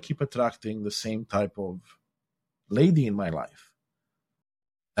 why do I keep attracting the same type of lady in my life?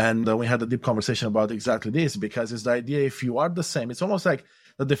 And we had a deep conversation about exactly this, because it's the idea, if you are the same, it's almost like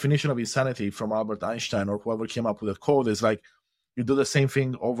the definition of insanity from Albert Einstein or whoever came up with the code is like, you do the same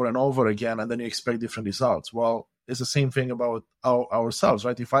thing over and over again, and then you expect different results. Well, it's the same thing about ourselves,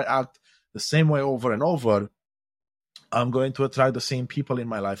 right? If I act the same way over and over, I'm going to attract the same people in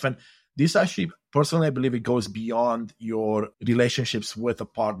my life. And this actually, personally, I believe it goes beyond your relationships with a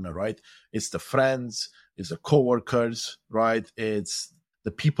partner, right? It's the friends, it's the coworkers, right? It's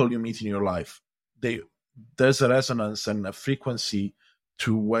the people you meet in your life. There's a resonance and a frequency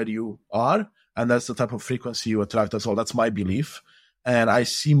to where you are, and that's the type of frequency you attract as well. That's my belief. And I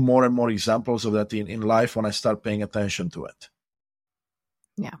see more and more examples of that in life when I start paying attention to it.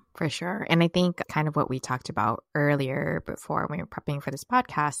 Yeah, for sure. And I think kind of what we talked about earlier before when we were prepping for this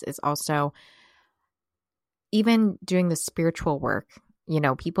podcast is also even doing the spiritual work,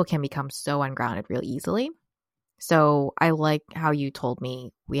 people can become so ungrounded real easily. So I like how you told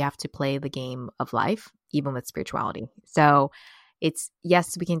me we have to play the game of life, even with spirituality. So it's,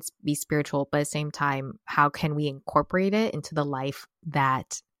 yes, we can be spiritual, but at the same time, how can we incorporate it into the life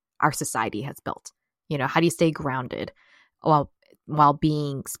that our society has built? How do you stay grounded while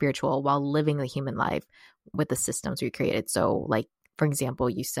being spiritual, while living the human life with the systems we created? So like, for example,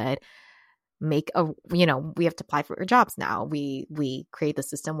 you said, we have to apply for jobs now. We create the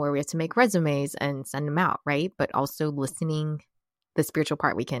system where we have to make resumes and send them out, right? But also listening, the spiritual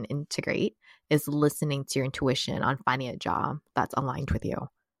part we can integrate is listening to your intuition on finding a job that's aligned with you.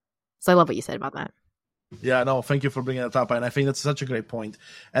 So I love what you said about that. Yeah, no, thank you for bringing that up. And I think that's such a great point.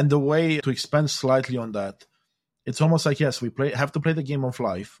 And the way to expand slightly on that, it's almost like, yes, we have to play the game of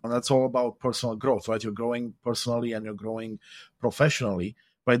life. And that's all about personal growth, right? You're growing personally and you're growing professionally.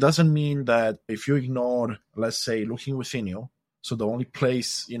 But it doesn't mean that if you ignore, let's say, looking within you, so the only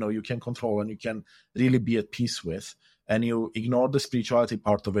place, you can control and you can really be at peace with, and you ignore the spirituality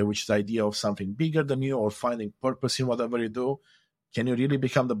part of it, which is the idea of something bigger than you or finding purpose in whatever you do, can you really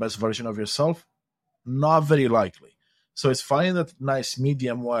become the best version of yourself? Not very likely. So it's finding that nice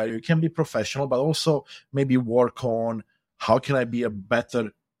medium where you can be professional, but also maybe work on how can I be a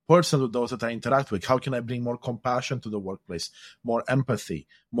better person to those that I interact with? How can I bring more compassion to the workplace, more empathy,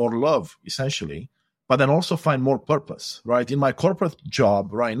 more love, essentially, but then also find more purpose, right? In my corporate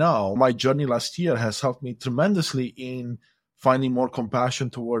job right now, my journey last year has helped me tremendously in finding more compassion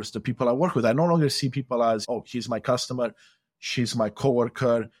towards the people I work with. I no longer see people as, oh, he's my customer, she's my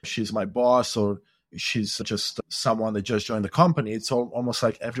coworker, she's my boss, or she's just someone that just joined the company. It's almost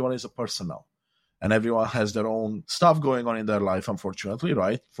like everyone is a person now. And everyone has their own stuff going on in their life, unfortunately,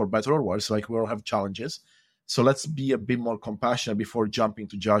 right? For better or worse, like we all have challenges. So let's be a bit more compassionate before jumping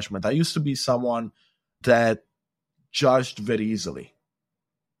to judgment. I used to be someone that judged very easily,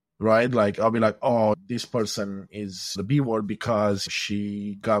 right? Like I'll be like, oh, this person is the B word because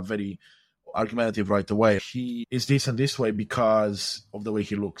she got very argumentative right away. He is this and this way because of the way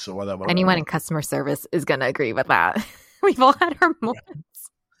he looks or whatever. Anyone in customer service is going to agree with that. We've all had our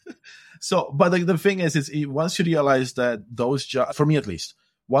moments. So, but the thing is once you realize that those, for me at least,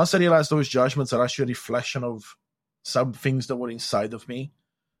 once I realized those judgments are actually a reflection of some things that were inside of me,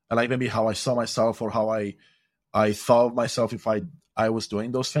 and like maybe how I saw myself or how I thought of myself if I was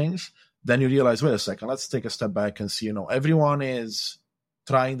doing those things, then you realize, wait a second, let's take a step back and see, everyone is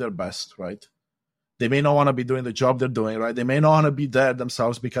trying their best, right? They may not want to be doing the job they're doing, right? They may not want to be there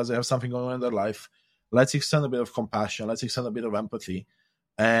themselves because they have something going on in their life. Let's extend a bit of compassion. Let's extend a bit of empathy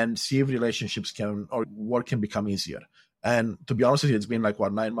and see if relationships or work can become easier. And to be honest with you, it's been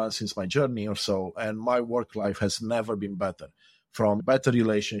 9 months since my journey or so, and my work life has never been better. From better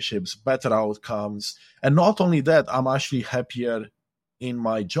relationships, better outcomes. And not only that, I'm actually happier in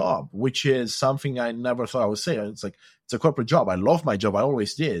my job, which is something I never thought I would say. It's a corporate job. I love my job. I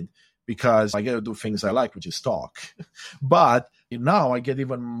always did, because I get to do things I like, which is talk. But now I get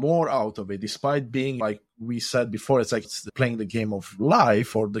even more out of it, despite being, like we said before, it's playing the game of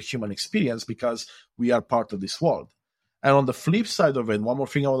life or the human experience, because we are part of this world. And on the flip side of it, one more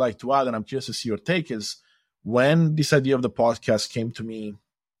thing I would like to add, and I'm curious to see your take, is when this idea of the podcast came to me,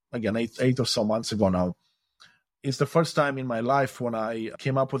 again, eight or so months ago now, it's the first time in my life when I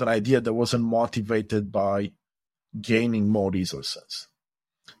came up with an idea that wasn't motivated by gaining more resources.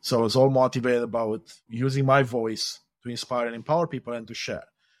 So I was all motivated about using my voice to inspire and empower people and to share.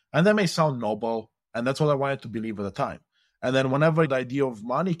 And that may sound noble, and that's what I wanted to believe at the time. And then whenever the idea of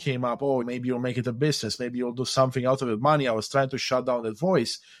money came up, oh, maybe you'll make it a business, maybe you'll do something out of it, money, I was trying to shut down that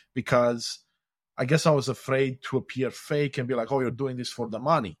voice because I guess I was afraid to appear fake and be like, oh, you're doing this for the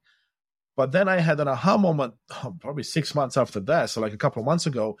money. But then I had an aha moment, probably 6 months after that, so like a couple of months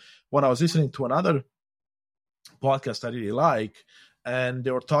ago, when I was listening to another podcast I really like, and they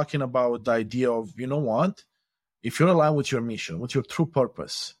were talking about the idea of, you know what? If you're aligned with your mission, with your true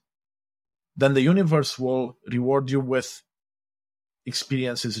purpose, then the universe will reward you with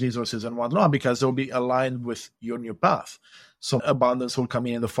experiences, resources, and whatnot, because they'll be aligned with your new path. So abundance will come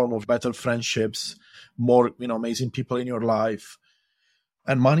in the form of better friendships, more, amazing people in your life,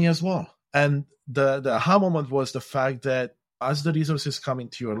 and money as well. And the aha moment was the fact that as the resources come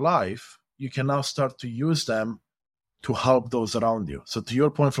into your life, you can now start to use them to help those around you. So to your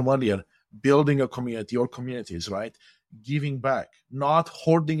point from earlier, building a community or communities, right? Giving back, not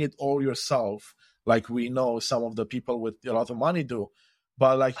hoarding it all yourself, like we know some of the people with a lot of money do,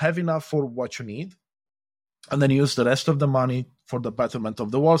 but like have enough for what you need and then use the rest of the money for the betterment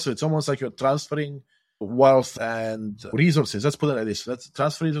of the world. So it's almost like you're transferring wealth and resources. Let's put it like this. Let's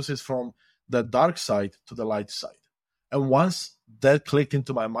transfer resources from the dark side to the light side. And once that clicked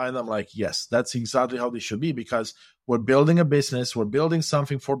into my mind, I'm like, yes, that's exactly how this should be, because we're building a business, we're building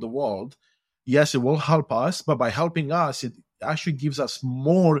something for the world. Yes, it will help us, but by helping us, it actually gives us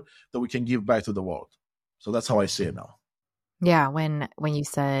more that we can give back to the world. So that's how I see it now. Yeah, when you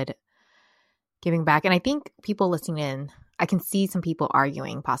said giving back, and I think people listening in, I can see some people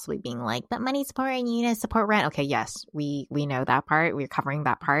arguing, possibly being like, but money's important, you need to support rent. Okay, yes, we know that part. We're covering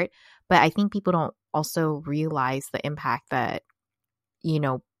that part. But I think people don't also realize the impact that,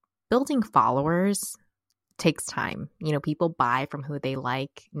 building followers takes time. People buy from who they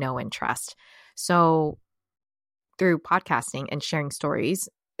like, know, and trust. So through podcasting and sharing stories,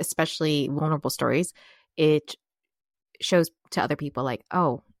 especially vulnerable stories, it shows to other people like,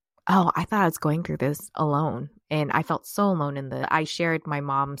 oh, I thought I was going through this alone. And I felt so alone I shared my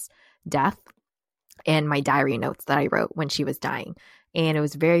mom's death and my diary notes that I wrote when she was dying. And it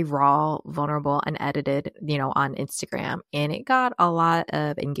was very raw, vulnerable, unedited, on Instagram. And it got a lot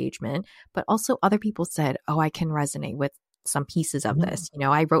of engagement, but also other people said, oh, I can resonate with some pieces of this.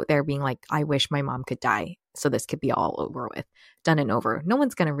 I wrote there being like, I wish my mom could die so this could be all over with, done and over. No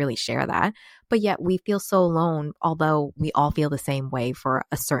one's going to really share that. But yet we feel so alone, although we all feel the same way for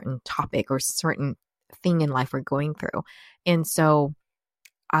a certain topic or certain thing in life we're going through. And so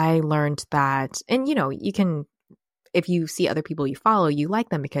I learned that, and you can, if you see other people you follow, you like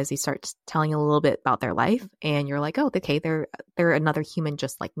them because they start telling you a little bit about their life and you're like, oh, okay, they're another human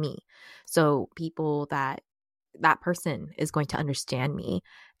just like me. So people that person is going to understand me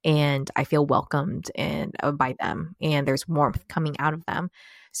and I feel welcomed and by them, and there's warmth coming out of them.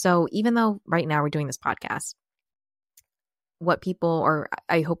 So even though right now we're doing this podcast, what people, or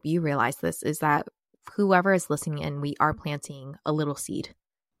I hope you realize this, is that whoever is listening in, we are planting a little seed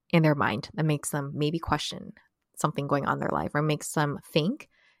in their mind that makes them maybe question something going on in their life or makes them think.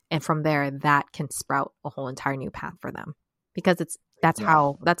 And from there, that can sprout a whole entire new path for them, because that's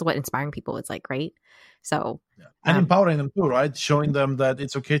what inspiring people is like, right? So, and empowering them too, right? Showing them that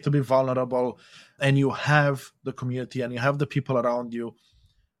it's okay to be vulnerable, and you have the community and you have the people around you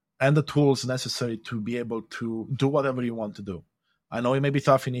and the tools necessary to be able to do whatever you want to do. I know it may be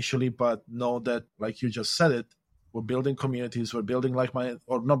tough initially, but know that, like you just said it, we're building communities, we're building like-minded,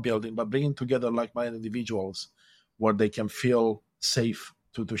 or not building, but bringing together like-minded individuals where they can feel safe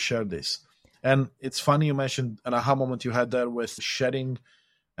to share this. And it's funny you mentioned an aha moment you had there with sharing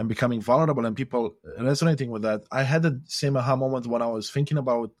and becoming vulnerable and people resonating with that. I had the same aha moment when I was thinking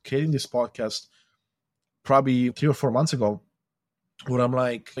about creating this podcast probably 3 or 4 months ago, where I'm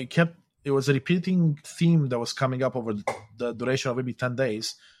like, it was a repeating theme that was coming up over the duration of maybe 10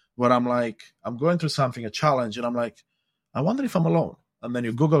 days, where I'm like, I'm going through something, a challenge, and I'm like, I wonder if I'm alone. And then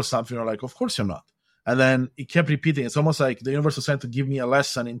you Google something, you're like, of course you're not. And then it kept repeating. It's almost like the universe was trying to give me a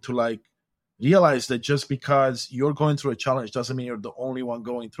lesson into like, realize that just because you're going through a challenge doesn't mean you're the only one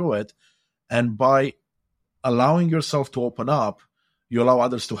going through it. And by allowing yourself to open up, you allow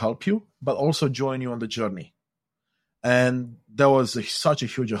others to help you, but also join you on the journey. And that was such a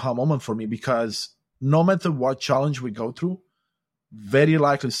huge aha moment for me, because no matter what challenge we go through, very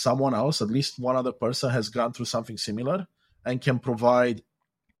likely someone else, at least one other person, has gone through something similar and can provide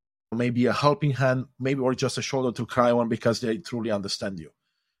maybe a helping hand, maybe, or just a shoulder to cry on, because they truly understand you.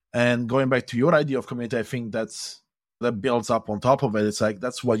 And going back to your idea of community, I think that builds up on top of it. It's like,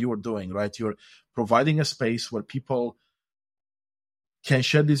 that's what you were doing, right? You're providing a space where people can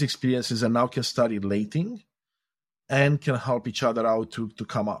share these experiences and now can start relating and can help each other out to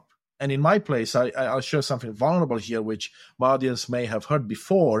come up. And in my place, I'll share something vulnerable here, which my audience may have heard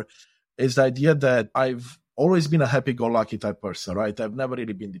before, is the idea that I've always been a happy-go-lucky type person, right? I've never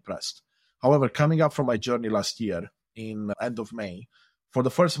really been depressed. However, coming up from my journey last year in end of May, for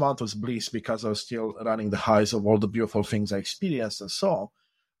the first month was bliss because I was still running the highs of all the beautiful things I experienced and saw.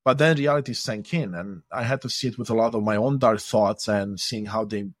 But then reality sank in, and I had to sit with a lot of my own dark thoughts and seeing how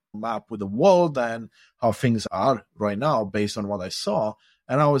they map with the world and how things are right now based on what I saw.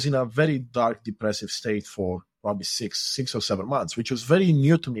 And I was in a very dark, depressive state for probably six or 7 months, which was very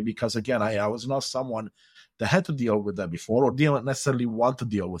new to me because, again, I was not someone that had to deal with that before or didn't necessarily want to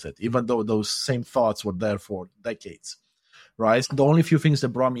deal with it, even though those same thoughts were there for decades, right? The only few things that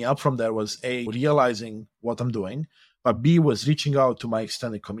brought me up from there was A, realizing what I'm doing, but B, was reaching out to my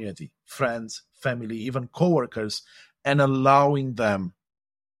extended community, friends, family, even coworkers, and allowing them,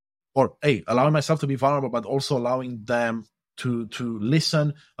 or A, allowing myself to be vulnerable, but also allowing them to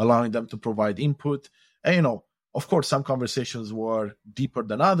listen, allowing them to provide input. And, of course, some conversations were deeper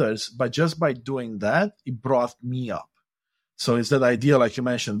than others, but just by doing that, it brought me up. So it's that idea, like you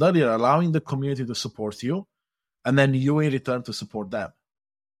mentioned earlier, allowing the community to support you, and then you in return to support them.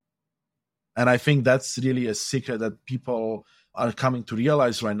 And I think that's really a secret that people are coming to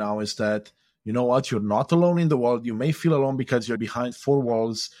realize right now, is that, you know what, you're not alone in the world. You may feel alone because you're behind four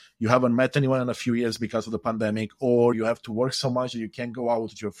walls. You haven't met anyone in a few years because of the pandemic, or you have to work so much that you can't go out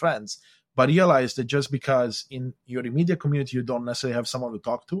with your friends. But realize that just because in your immediate community you don't necessarily have someone to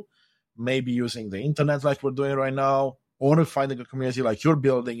talk to, maybe using the internet like we're doing right now, or finding a community like you're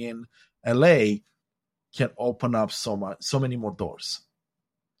building in LA can open up so many more doors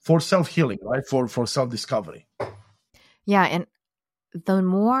for self-healing, right? For self-discovery. Yeah. And the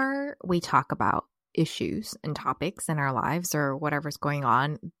more we talk about issues and topics in our lives or whatever's going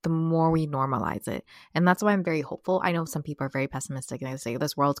on, the more we normalize it. And that's why I'm very hopeful. I know some people are very pessimistic and they say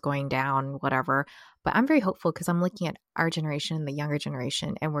this world's going down, whatever, but I'm very hopeful because I'm looking at our generation, the younger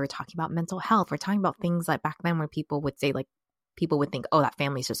generation, and we're talking about mental health. We're talking about things like back then when people would say, like, people would think, oh, that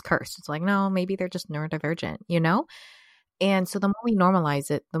family's just cursed. It's like, no, maybe they're just neurodivergent, And so the more we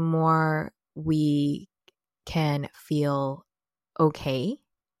normalize it, the more we can feel okay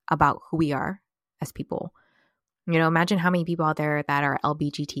about who we are as people. Imagine how many people out there that are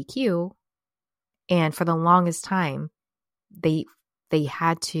LGBTQ, and for the longest time, they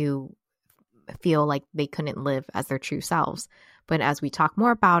had to feel like they couldn't live as their true selves. But as we talk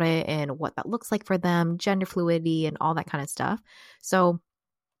more about it and what that looks like for them, gender fluidity and all that kind of stuff. So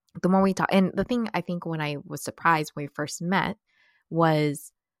the more we talk, and the thing I think when I was surprised when we first met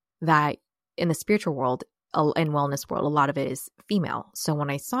was that in the spiritual world and wellness world, a lot of it is female. So when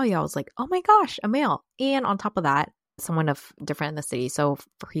I saw you, I was like, oh my gosh, a male. And on top of that, someone of different ethnicity. So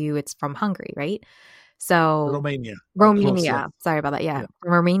for you, it's from Hungary, right? So Romania. Sorry about that. Yeah.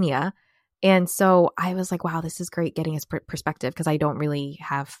 From Romania. And so I was like, wow, this is great getting his perspective because I don't really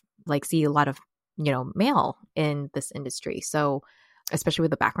see a lot of, male in this industry. So especially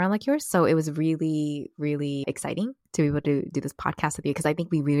with a background like yours. So it was really, really exciting to be able to do this podcast with you because I think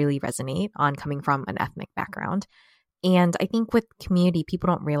we really resonate on coming from an ethnic background. And I think with community, people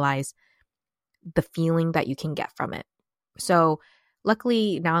don't realize the feeling that you can get from it. So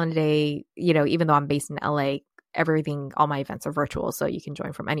luckily nowadays, even though I'm based in LA, all my events are virtual, so you can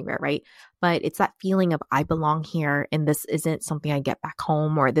join from anywhere, right? But it's that feeling of I belong here, and this isn't something I get back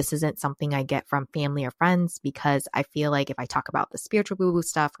home, or this isn't something I get from family or friends, because I feel like if I talk about the spiritual boo-boo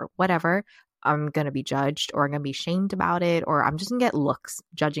stuff or whatever, I'm going to be judged or I'm going to be shamed about it, or I'm just going to get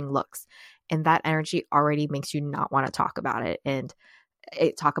judging looks. And that energy already makes you not want to talk about it and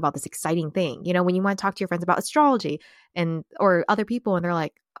talk about this exciting thing. When you want to talk to your friends about astrology or other people and they're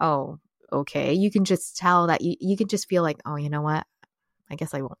like, oh, okay, you can just tell that you can just feel like, oh, you know what? I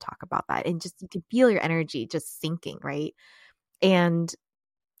guess I won't talk about that. And just, you can feel your energy just sinking, right? And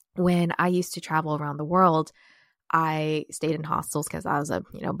when I used to travel around the world, I stayed in hostels because I was a,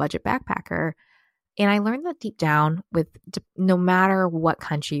 budget backpacker. And I learned that deep down no matter what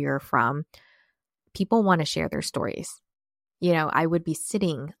country you're from, people want to share their stories. I would be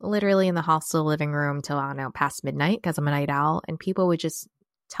sitting literally in the hostel living room till, I don't know, past midnight because I'm a night owl, and people would just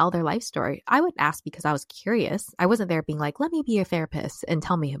tell their life story. I would ask because I was curious. I wasn't there being like, let me be your therapist and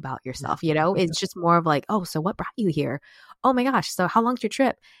tell me about yourself. It's just more of like, oh, so what brought you here? Oh my gosh. So how long's your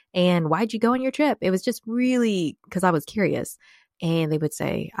trip? And why'd you go on your trip? It was just really because I was curious. And they would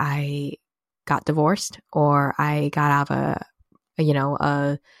say, I got divorced, or I got out of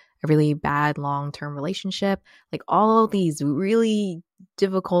a really bad long-term relationship, like all of these really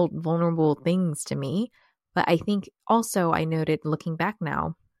difficult, vulnerable things to me. But I think also I noted, looking back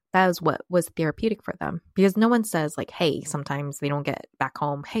now, that is what was therapeutic for them, because no one says like, hey, sometimes they don't get back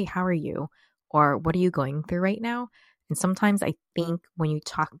home, hey, how are you, or what are you going through right now? And sometimes I think when you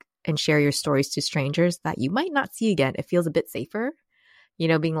talk and share your stories to strangers that you might not see again, it feels a bit safer,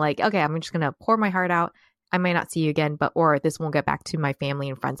 being like, okay, I'm just gonna pour my heart out, I might not see you again, but or this won't get back to my family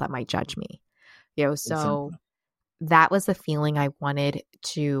and friends that might judge me. So Exactly. that was the feeling I wanted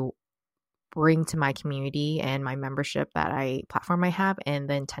to bring to my community and my membership, that platform I have, and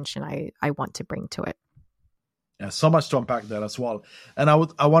the intention I want to bring to it. Yeah, so much to unpack there as well. And I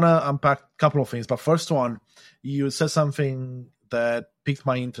want to unpack a couple of things. But first one, you said something that piqued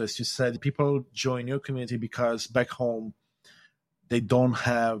my interest. You said people join your community because back home they don't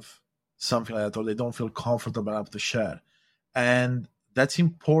have something like that, or they don't feel comfortable enough to share. And that's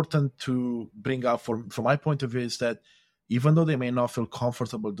important to bring up from my point of view, is that even though they may not feel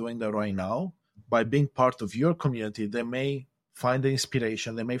comfortable doing that right now, by being part of your community, they may find the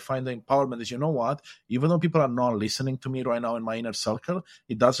inspiration, they may find the empowerment is, you know what, even though people are not listening to me right now in my inner circle,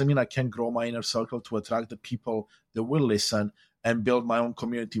 it doesn't mean I can't grow my inner circle to attract the people that will listen and build my own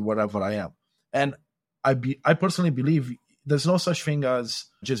community wherever I am. And I personally believe there's no such thing as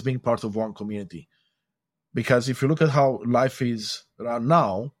just being part of one community. Because if you look at how life is around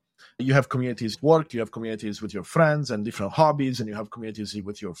now, you have communities at work, you have communities with your friends and different hobbies, and you have communities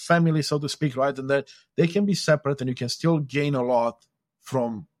with your family, so to speak, right? And that they can be separate and you can still gain a lot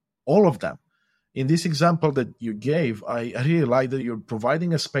from all of them. In this example that you gave, I really like that you're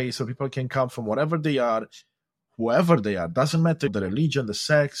providing a space so people can come from whatever they are, whoever they are. Doesn't matter the religion, the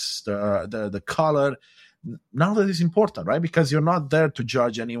sex, the color. None of that is important, right? Because you're not there to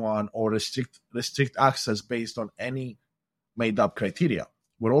judge anyone or restrict access based on any made up criteria.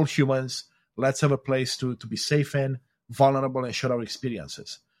 We're all humans. Let's have a place to be safe in, vulnerable, and share our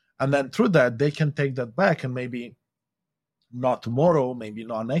experiences. And then through that, they can take that back, and maybe not tomorrow, maybe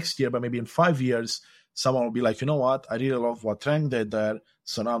not next year, but maybe in 5 years, someone will be like, you know what, I really love what Trang did there,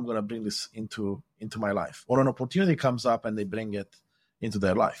 so now I'm going to bring this into my life. Or an opportunity comes up and they bring it into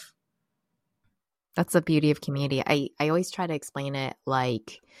their life. That's the beauty of community. I always try to explain it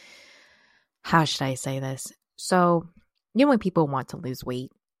like, how should I say this? So, when people want to lose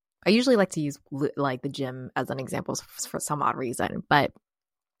weight, I usually like to use like the gym as an example for some odd reason. But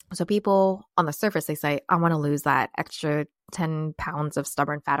so people on the surface, they say, I want to lose that extra 10 pounds of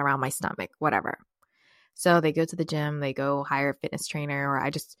stubborn fat around my stomach, whatever. So they go to the gym, they go hire a fitness trainer,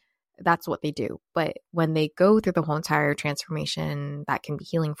 or that's what they do. But when they go through the whole entire transformation that can be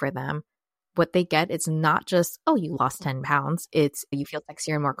healing for them, what they get is not just, oh, you lost 10 pounds. It's you feel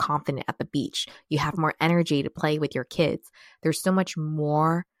sexier and more confident at the beach. You have more energy to play with your kids. There's so much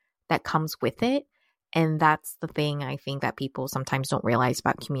more that comes with it. And that's the thing I think that people sometimes don't realize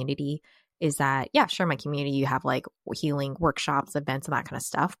about community, is that, yeah, sure, my community, you have like healing workshops, events, and that kind of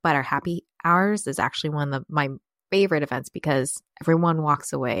stuff. But our happy hours is actually one of my favorite events, because everyone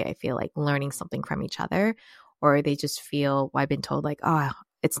walks away, I feel like, learning something from each other, or they just feel, well, I've been told like, oh,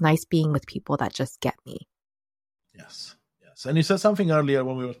 it's nice being with people that just get me. Yes. And you said something earlier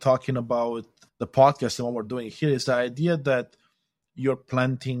when we were talking about the podcast and what we're doing here, is the idea that you're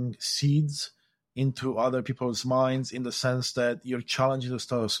planting seeds into other people's minds, in the sense that you're challenging the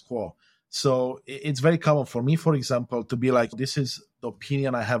status quo. So it's very common for me, for example, to be like, this is the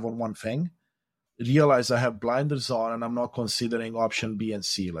opinion I have on one thing, realize I have blinders on and I'm not considering option B and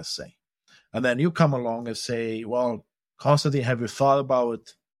C, let's say. And then you come along and say, well, Constantine, have you thought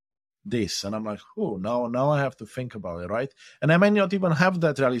about this? And I'm like, oh, now I have to think about it, right? And I may not even have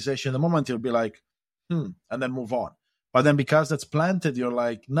that realization in the moment. You'll be like, and then move on. But then because that's planted, you're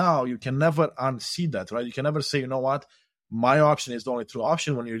like, now you can never unsee that, right? You can never say, you know what, my option is the only true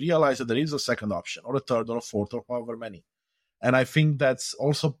option, when you realize that there is a second option, or a third, or a fourth, or however many. And I think that's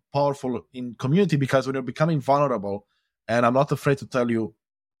also powerful in community, because when you're becoming vulnerable, and I'm not afraid to tell you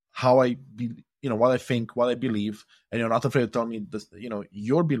how what I think, what I believe, and you're not afraid to tell me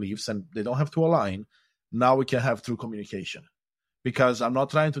your beliefs, and they don't have to align. Now we can have true communication, because I'm not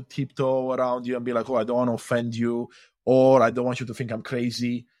trying to tiptoe around you and be like, oh, I don't want to offend you, or I don't want you to think I'm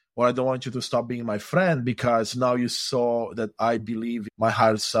crazy, or I don't want you to stop being my friend because now you saw that I believe my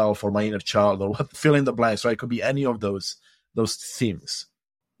higher self or my inner child, or what, fill in the blanks, right? It could be any of those themes.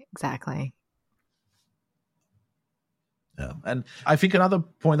 Exactly. Yeah. And I think another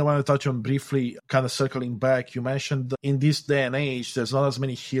point I want to touch on briefly, kind of circling back, you mentioned in this day and age, there's not as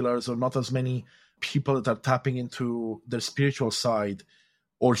many healers, or not as many people that are tapping into their spiritual side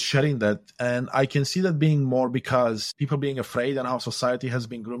or sharing that. And I can see that being more because people being afraid, and how society has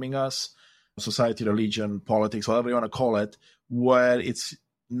been grooming us, society, religion, politics, whatever you want to call it, where it's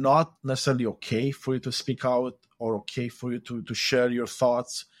not necessarily okay for you to speak out, or okay for you to share your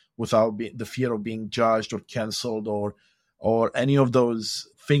thoughts without the fear of being judged or canceled or any of those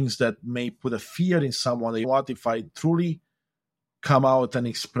things that may put a fear in someone. That, what if I truly come out and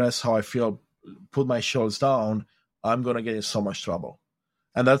express how I feel, put my shoulders down, I'm going to get in so much trouble.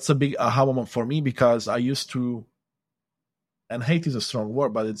 And that's a big aha moment for me, because I used to, and hate is a strong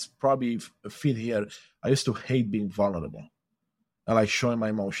word, but it's probably a fit here. I used to hate being vulnerable and like showing my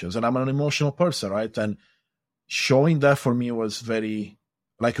emotions. And I'm an emotional person, right? And showing that for me was very,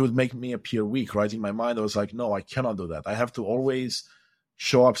 like, it would make me appear weak, right? In my mind, I was like, no, I cannot do that. I have to always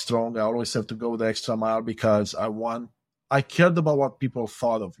show up strong. I always have to go the extra mile because I cared about what people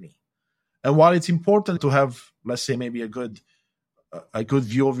thought of me. And while it's important to have, let's say, maybe a good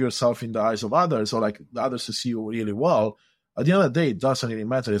view of yourself in the eyes of others, or like the others to see you really well, at the end of the day, it doesn't really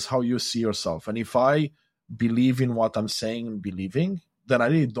matter. It's how you see yourself. And if I believe in what I'm saying and believing, then I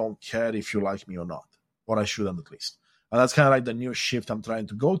really don't care if you like me or not, or I shouldn't at least. And that's kind of like the new shift I'm trying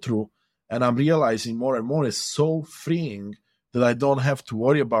to go through. And I'm realizing more and more it's so freeing that I don't have to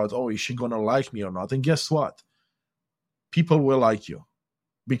worry about, oh, is she going to like me or not? And guess what? People will like you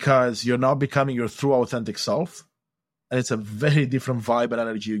because you're now becoming your true authentic self. And it's a very different vibe and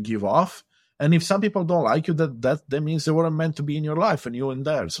energy you give off. And if some people don't like you, that means they weren't meant to be in your life and you in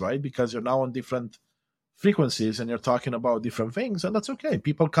theirs, right? Because you're now on different frequencies and you're talking about different things. And that's okay.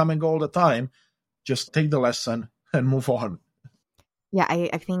 People come and go all the time. Just take the lesson and move on. Yeah,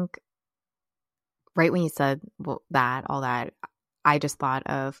 I think right when you said all that, I just thought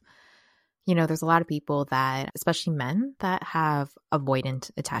of, there's a lot of people that, especially men, that have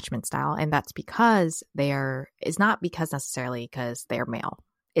avoidant attachment style. And that's because it's not because necessarily because they're male.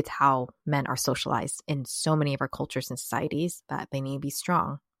 It's how men are socialized in so many of our cultures and societies that they need to be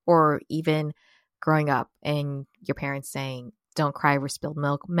strong. Or even growing up and your parents saying, don't cry over spilled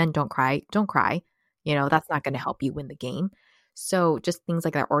milk. Men don't cry. Don't cry. That's not going to help you win the game. So just things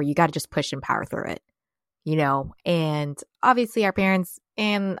like that, or you got to just push and power through it, and obviously our parents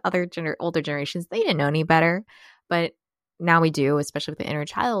and other older generations, they didn't know any better, but now we do, especially with the inner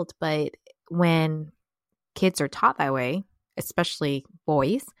child. But when kids are taught that way, especially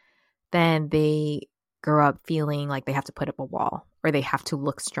boys, then they grow up feeling like they have to put up a wall or they have to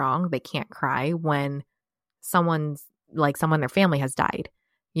look strong. They can't cry when someone in their family has died.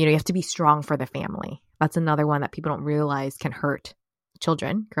 You have to be strong for the family. That's another one that people don't realize can hurt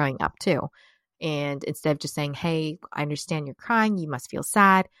children growing up too. And instead of just saying, hey, I understand you're crying, you must feel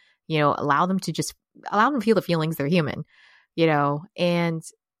sad, allow them to feel the feelings. They're human, and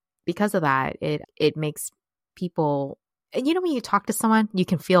because of that, it makes people, and when you talk to someone, you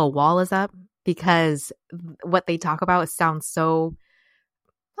can feel a wall is up because what they talk about sounds so,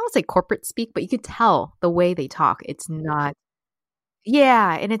 I don't say corporate speak, but you could tell the way they talk. It's not.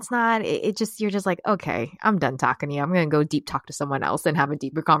 Yeah. And it's not, you're just like, okay, I'm done talking to you. I'm going to go deep talk to someone else and have a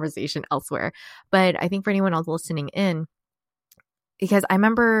deeper conversation elsewhere. But I think for anyone else listening in, because I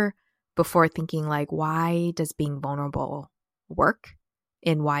remember before thinking like, why does being vulnerable work?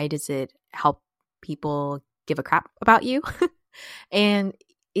 And why does it help people give a crap about you? And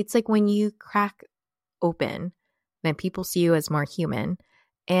it's like when you crack open, then people see you as more human.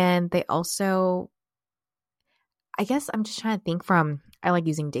 And they also, I guess I'm just trying to think I like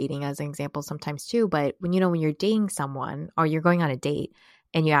using dating as an example sometimes too, but when you're dating someone or you're going on a date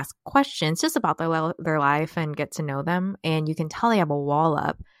and you ask questions just about their life and get to know them, and you can tell they have a wall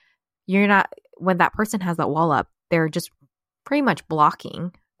up, when that person has that wall up, they're just pretty much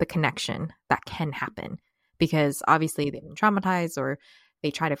blocking the connection that can happen because obviously they've been traumatized, or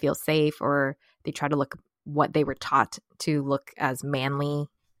they try to feel safe, or they try to look what they were taught to look as manly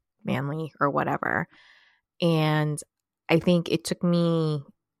or whatever. And I think it took me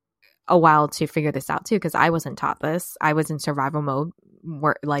a while to figure this out too, because I wasn't taught this. I was in survival mode,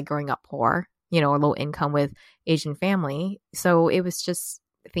 like growing up poor, or low income with Asian family. So it was just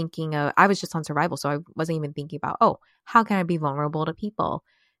I was just on survival. So I wasn't even thinking about, oh, how can I be vulnerable to people?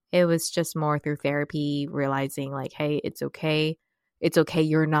 It was just more through therapy, realizing like, hey, it's okay. It's okay.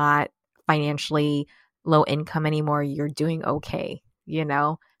 You're not financially low income anymore. You're doing okay,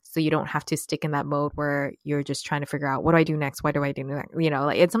 So you don't have to stick in that mode where you're just trying to figure out, what do I do next? What do I do next?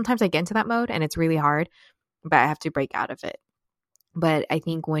 And sometimes I get into that mode and it's really hard, but I have to break out of it. But I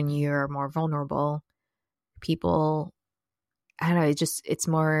think when you're more vulnerable, people, I don't know, it's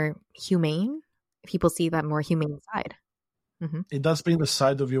more humane. People see that more humane side. Mm-hmm. It does bring the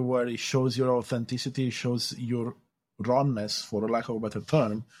side of you where it shows your authenticity, it shows your rawness, for lack of a better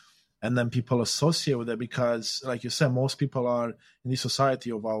term. And then people associate with it because, like you said, most people are in this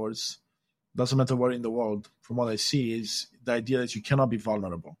society of ours, doesn't matter where in the world, from what I see, is the idea that you cannot be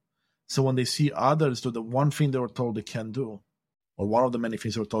vulnerable. So when they see others do the one thing they were told they can't do, or one of the many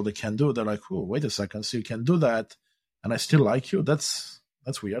things they were told they can't do, they're like, oh, wait a second, so you can do that, and I still like you? That's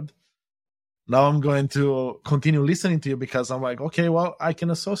weird. Now I'm going to continue listening to you because I'm like, okay, well, I can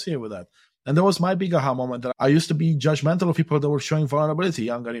associate with that. And that was my big aha moment, that I used to be judgmental of people that were showing vulnerability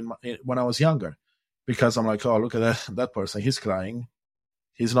when I was younger, because I'm like, oh, look at that person, he's crying.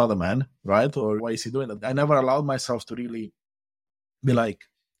 He's not a man, right? Or why is he doing that? I never allowed myself to really be like,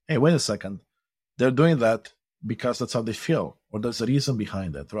 hey, wait a second. They're doing that because that's how they feel, or there's a reason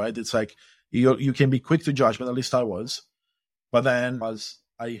behind it, right? It's like you can be quick to judge, but at least I was. But then as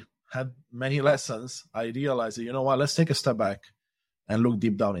I had many lessons, I realized that, you know what, let's take a step back and look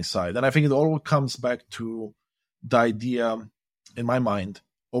deep down inside. And I think it all comes back to the idea in my mind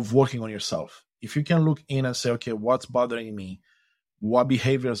of working on yourself. If you can look in and say, okay, what's bothering me? What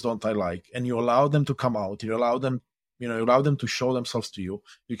behaviors don't I like? And you allow them to come out, you allow them to show themselves to you,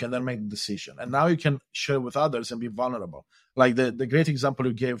 you can then make the decision. And now you can share with others and be vulnerable. Like the great example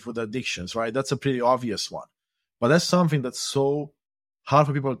you gave with addictions, right? That's a pretty obvious one. But that's something that's so hard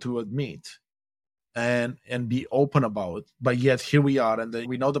for people to admit and be open about. But yet here we are, and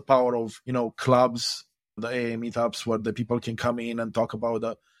we know the power of, clubs, the AA meetups, where the people can come in and talk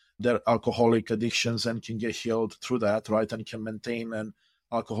about their alcoholic addictions and can get healed through that, right? And can maintain an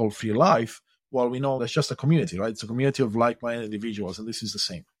alcohol-free life. Well, we know that's just a community, right? It's a community of like-minded individuals, and this is the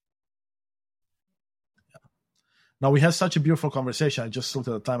same. Now, we had such a beautiful conversation. I just looked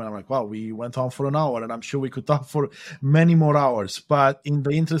at the time and I'm like, wow, we went on for an hour, and I'm sure we could talk for many more hours. But in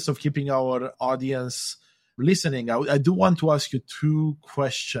the interest of keeping our audience listening, I do want to ask you two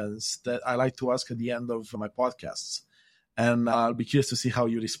questions that I like to ask at the end of my podcasts. And I'll be curious to see how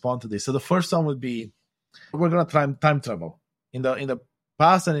you respond to this. So the first one would be, we're going to try time travel in the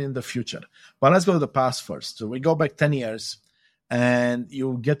past and in the future. But let's go to the past first. So we go back 10 years and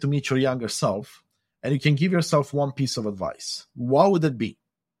you get to meet your younger self. And you can give yourself one piece of advice. What would it be?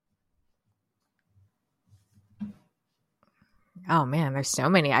 Oh man, there's so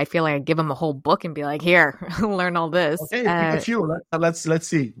many. I feel like I'd give them a whole book and be like, here, learn all this. Okay, pick a few. Let's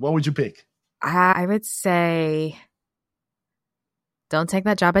see. What would you pick? I would say, don't take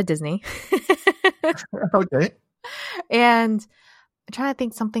that job at Disney. Okay. And I'm trying to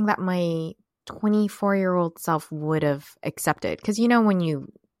think something that my 24-year-old self would have accepted. Because when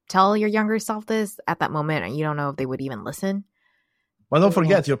you tell your younger self this at that moment, you don't know if they would even listen. Well, don't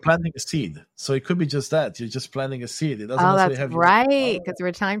forget, you're planting a seed. So it could be just that. You're just planting a seed. It doesn't necessarily have right. Because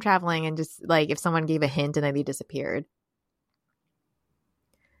we're time traveling, and just like if someone gave a hint and then they disappeared.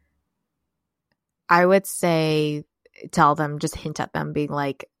 I would say tell them, just hint at them, being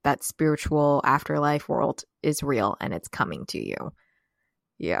like, that spiritual afterlife world is real and it's coming to you.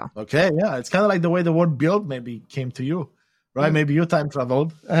 Yeah. Okay. Yeah. It's kind of like the way the word build maybe came to you. Right, maybe you time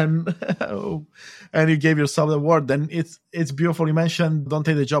traveled and you gave yourself the word. Then it's beautiful. You mentioned don't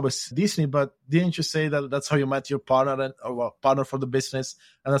take the job as Disney, but didn't you say that that's how you met your partner partner for the business,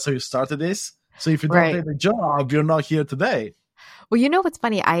 and that's how you started this? So if you don't take the job, you're not here today. Well, you know what's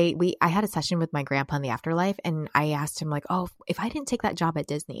funny? I had a session with my grandpa in the afterlife, and I asked him like, oh, if I didn't take that job at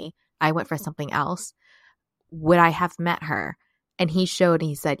Disney, I went for something else, would I have met her? And he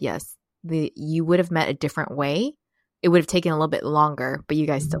said yes. You would have met a different way. It would have taken a little bit longer, but you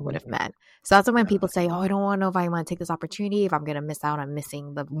guys still would have met. So that's when people say, oh, I don't want to know if I want to take this opportunity, if I'm going to miss out on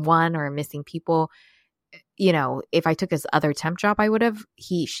missing the one or missing people. If I took his other temp job,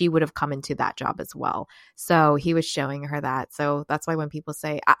 she would have come into that job as well. So he was showing her that. So that's why when people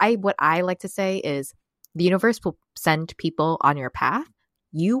say, what I like to say is the universe will send people on your path.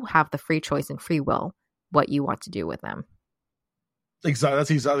 You have the free choice and free will what you want to do with them. Exactly. That's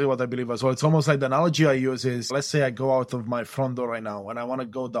exactly what I believe as well. It's almost like the analogy I use is, let's say I go out of my front door right now and I want to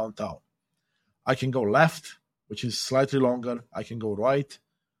go downtown. I can go left, which is slightly longer. I can go right.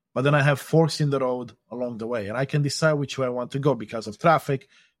 But then I have forks in the road along the way. And I can decide which way I want to go because of traffic,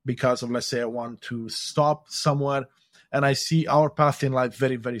 because of, let's say, I want to stop somewhere. And I see our path in life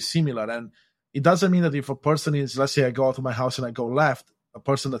very, very similar. And it doesn't mean that if a person is, let's say I go out of my house and I go left, a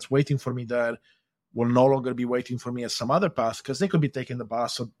person that's waiting for me there will no longer be waiting for me at some other path, because they could be taking the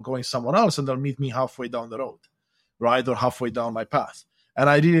bus or going somewhere else and they'll meet me halfway down the road, right? Or halfway down my path. And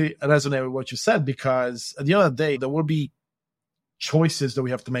I really resonate with what you said, because at the end of the day, there will be choices that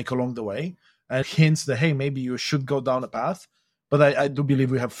we have to make along the way and hints that, hey, maybe you should go down a path. But I do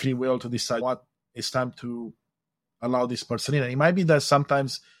believe we have free will to decide what it's time to allow this person in. And it might be that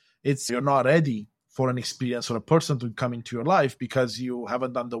sometimes you're not ready for an experience or a person to come into your life because you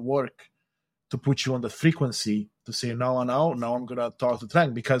haven't done the work to put you on the frequency to say, now I'm going to talk to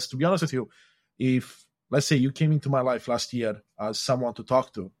Trang. Because to be honest with you, if, let's say you came into my life last year as someone to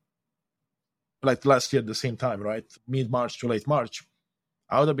talk to, like last year at the same time, right? Mid-March to late March,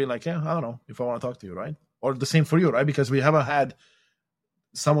 I would have been like, yeah, I don't know if I want to talk to you, right? Or the same for you, right? Because we haven't had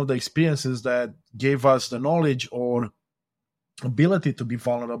some of the experiences that gave us the knowledge or ability to be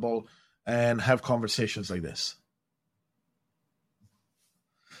vulnerable and have conversations like this.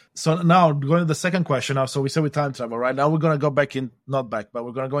 So now going to the second question now. So we said we time travel, right? Now we're going to go back in, not back, but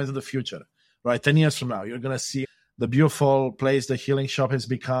we're going to go into the future, right? 10 years from now, you're going to see the beautiful place the Healing Shop has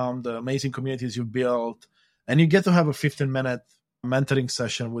become, the amazing communities you've built, and you get to have a 15-minute mentoring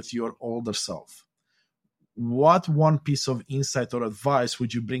session with your older self. What one piece of insight or advice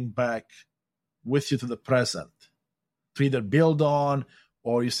would you bring back with you to the present to either build on,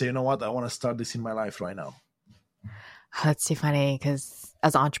 or you say, you know what, I want to start this in my life right now? That's too funny because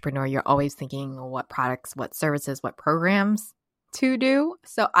as an entrepreneur, you're always thinking what products, what services, what programs to do.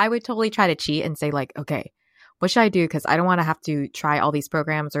 So I would totally try to cheat and say like, okay, what should I do? Because I don't want to have to try all these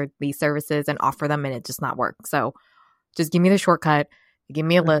programs or these services and offer them and it just not work. So just give me the shortcut. Give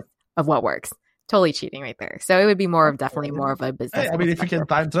me a list of what works. Totally cheating right there. So it would be definitely more of a business. Hey, I mean, if you can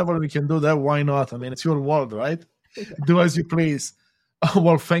time travel, we can do that. Why not? I mean, it's your world, right? Do as you please.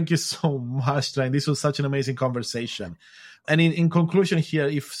 Well, thank you so much, Trang. This was such an amazing conversation. And in conclusion here,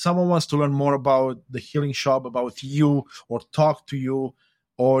 if someone wants to learn more about the Healing Shop, about you, or talk to you,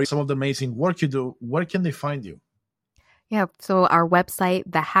 or some of the amazing work you do, where can they find you? Yeah. So our website,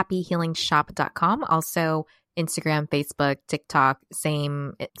 thehappyhealingshop.com. Also Instagram, Facebook, TikTok,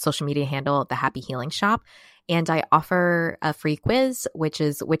 same social media handle, The Happy Healing Shop. And I offer a free quiz, which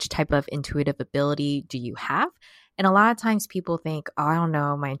is which type of intuitive ability do you have? And a lot of times people think, oh, I don't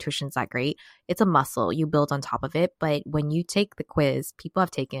know, my intuition's not great. It's a muscle you build on top of it. But when you take the quiz, people have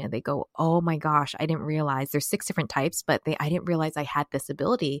taken it. They go, oh my gosh, I didn't realize there's 6 different types, but I didn't realize I had this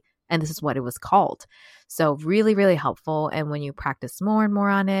ability. And this is what it was called. So really, really helpful. And when you practice more and more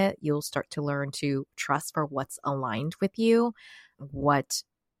on it, you'll start to learn to trust for what's aligned with you, what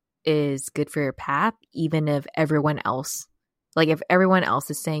is good for your path, even if everyone else, like if everyone else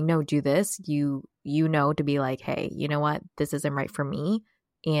is saying, no, do this, you know to be like, hey, you know what? This isn't right for me.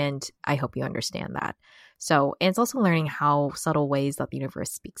 And I hope you understand that. So, and it's also learning how subtle ways that the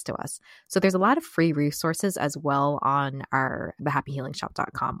universe speaks to us. So there's a lot of free resources as well on our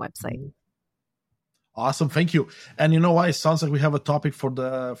thehappyhealingshop.com website. Awesome. Thank you. And you know what? It sounds like we have a topic for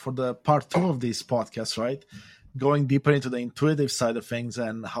the part 2 of this podcast, right? Going deeper into the intuitive side of things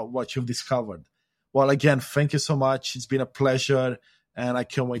and what you've discovered. Well, again, thank you so much. It's been a pleasure. And I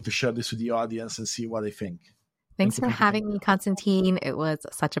can't wait to share this with the audience and see what they think. Thanks for having me, Constantine. It was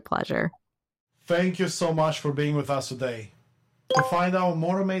such a pleasure. Thank you so much for being with us today. To find out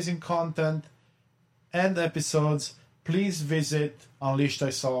more amazing content and episodes, please visit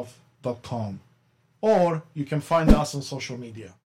unleashthyself.com, or you can find us on social media.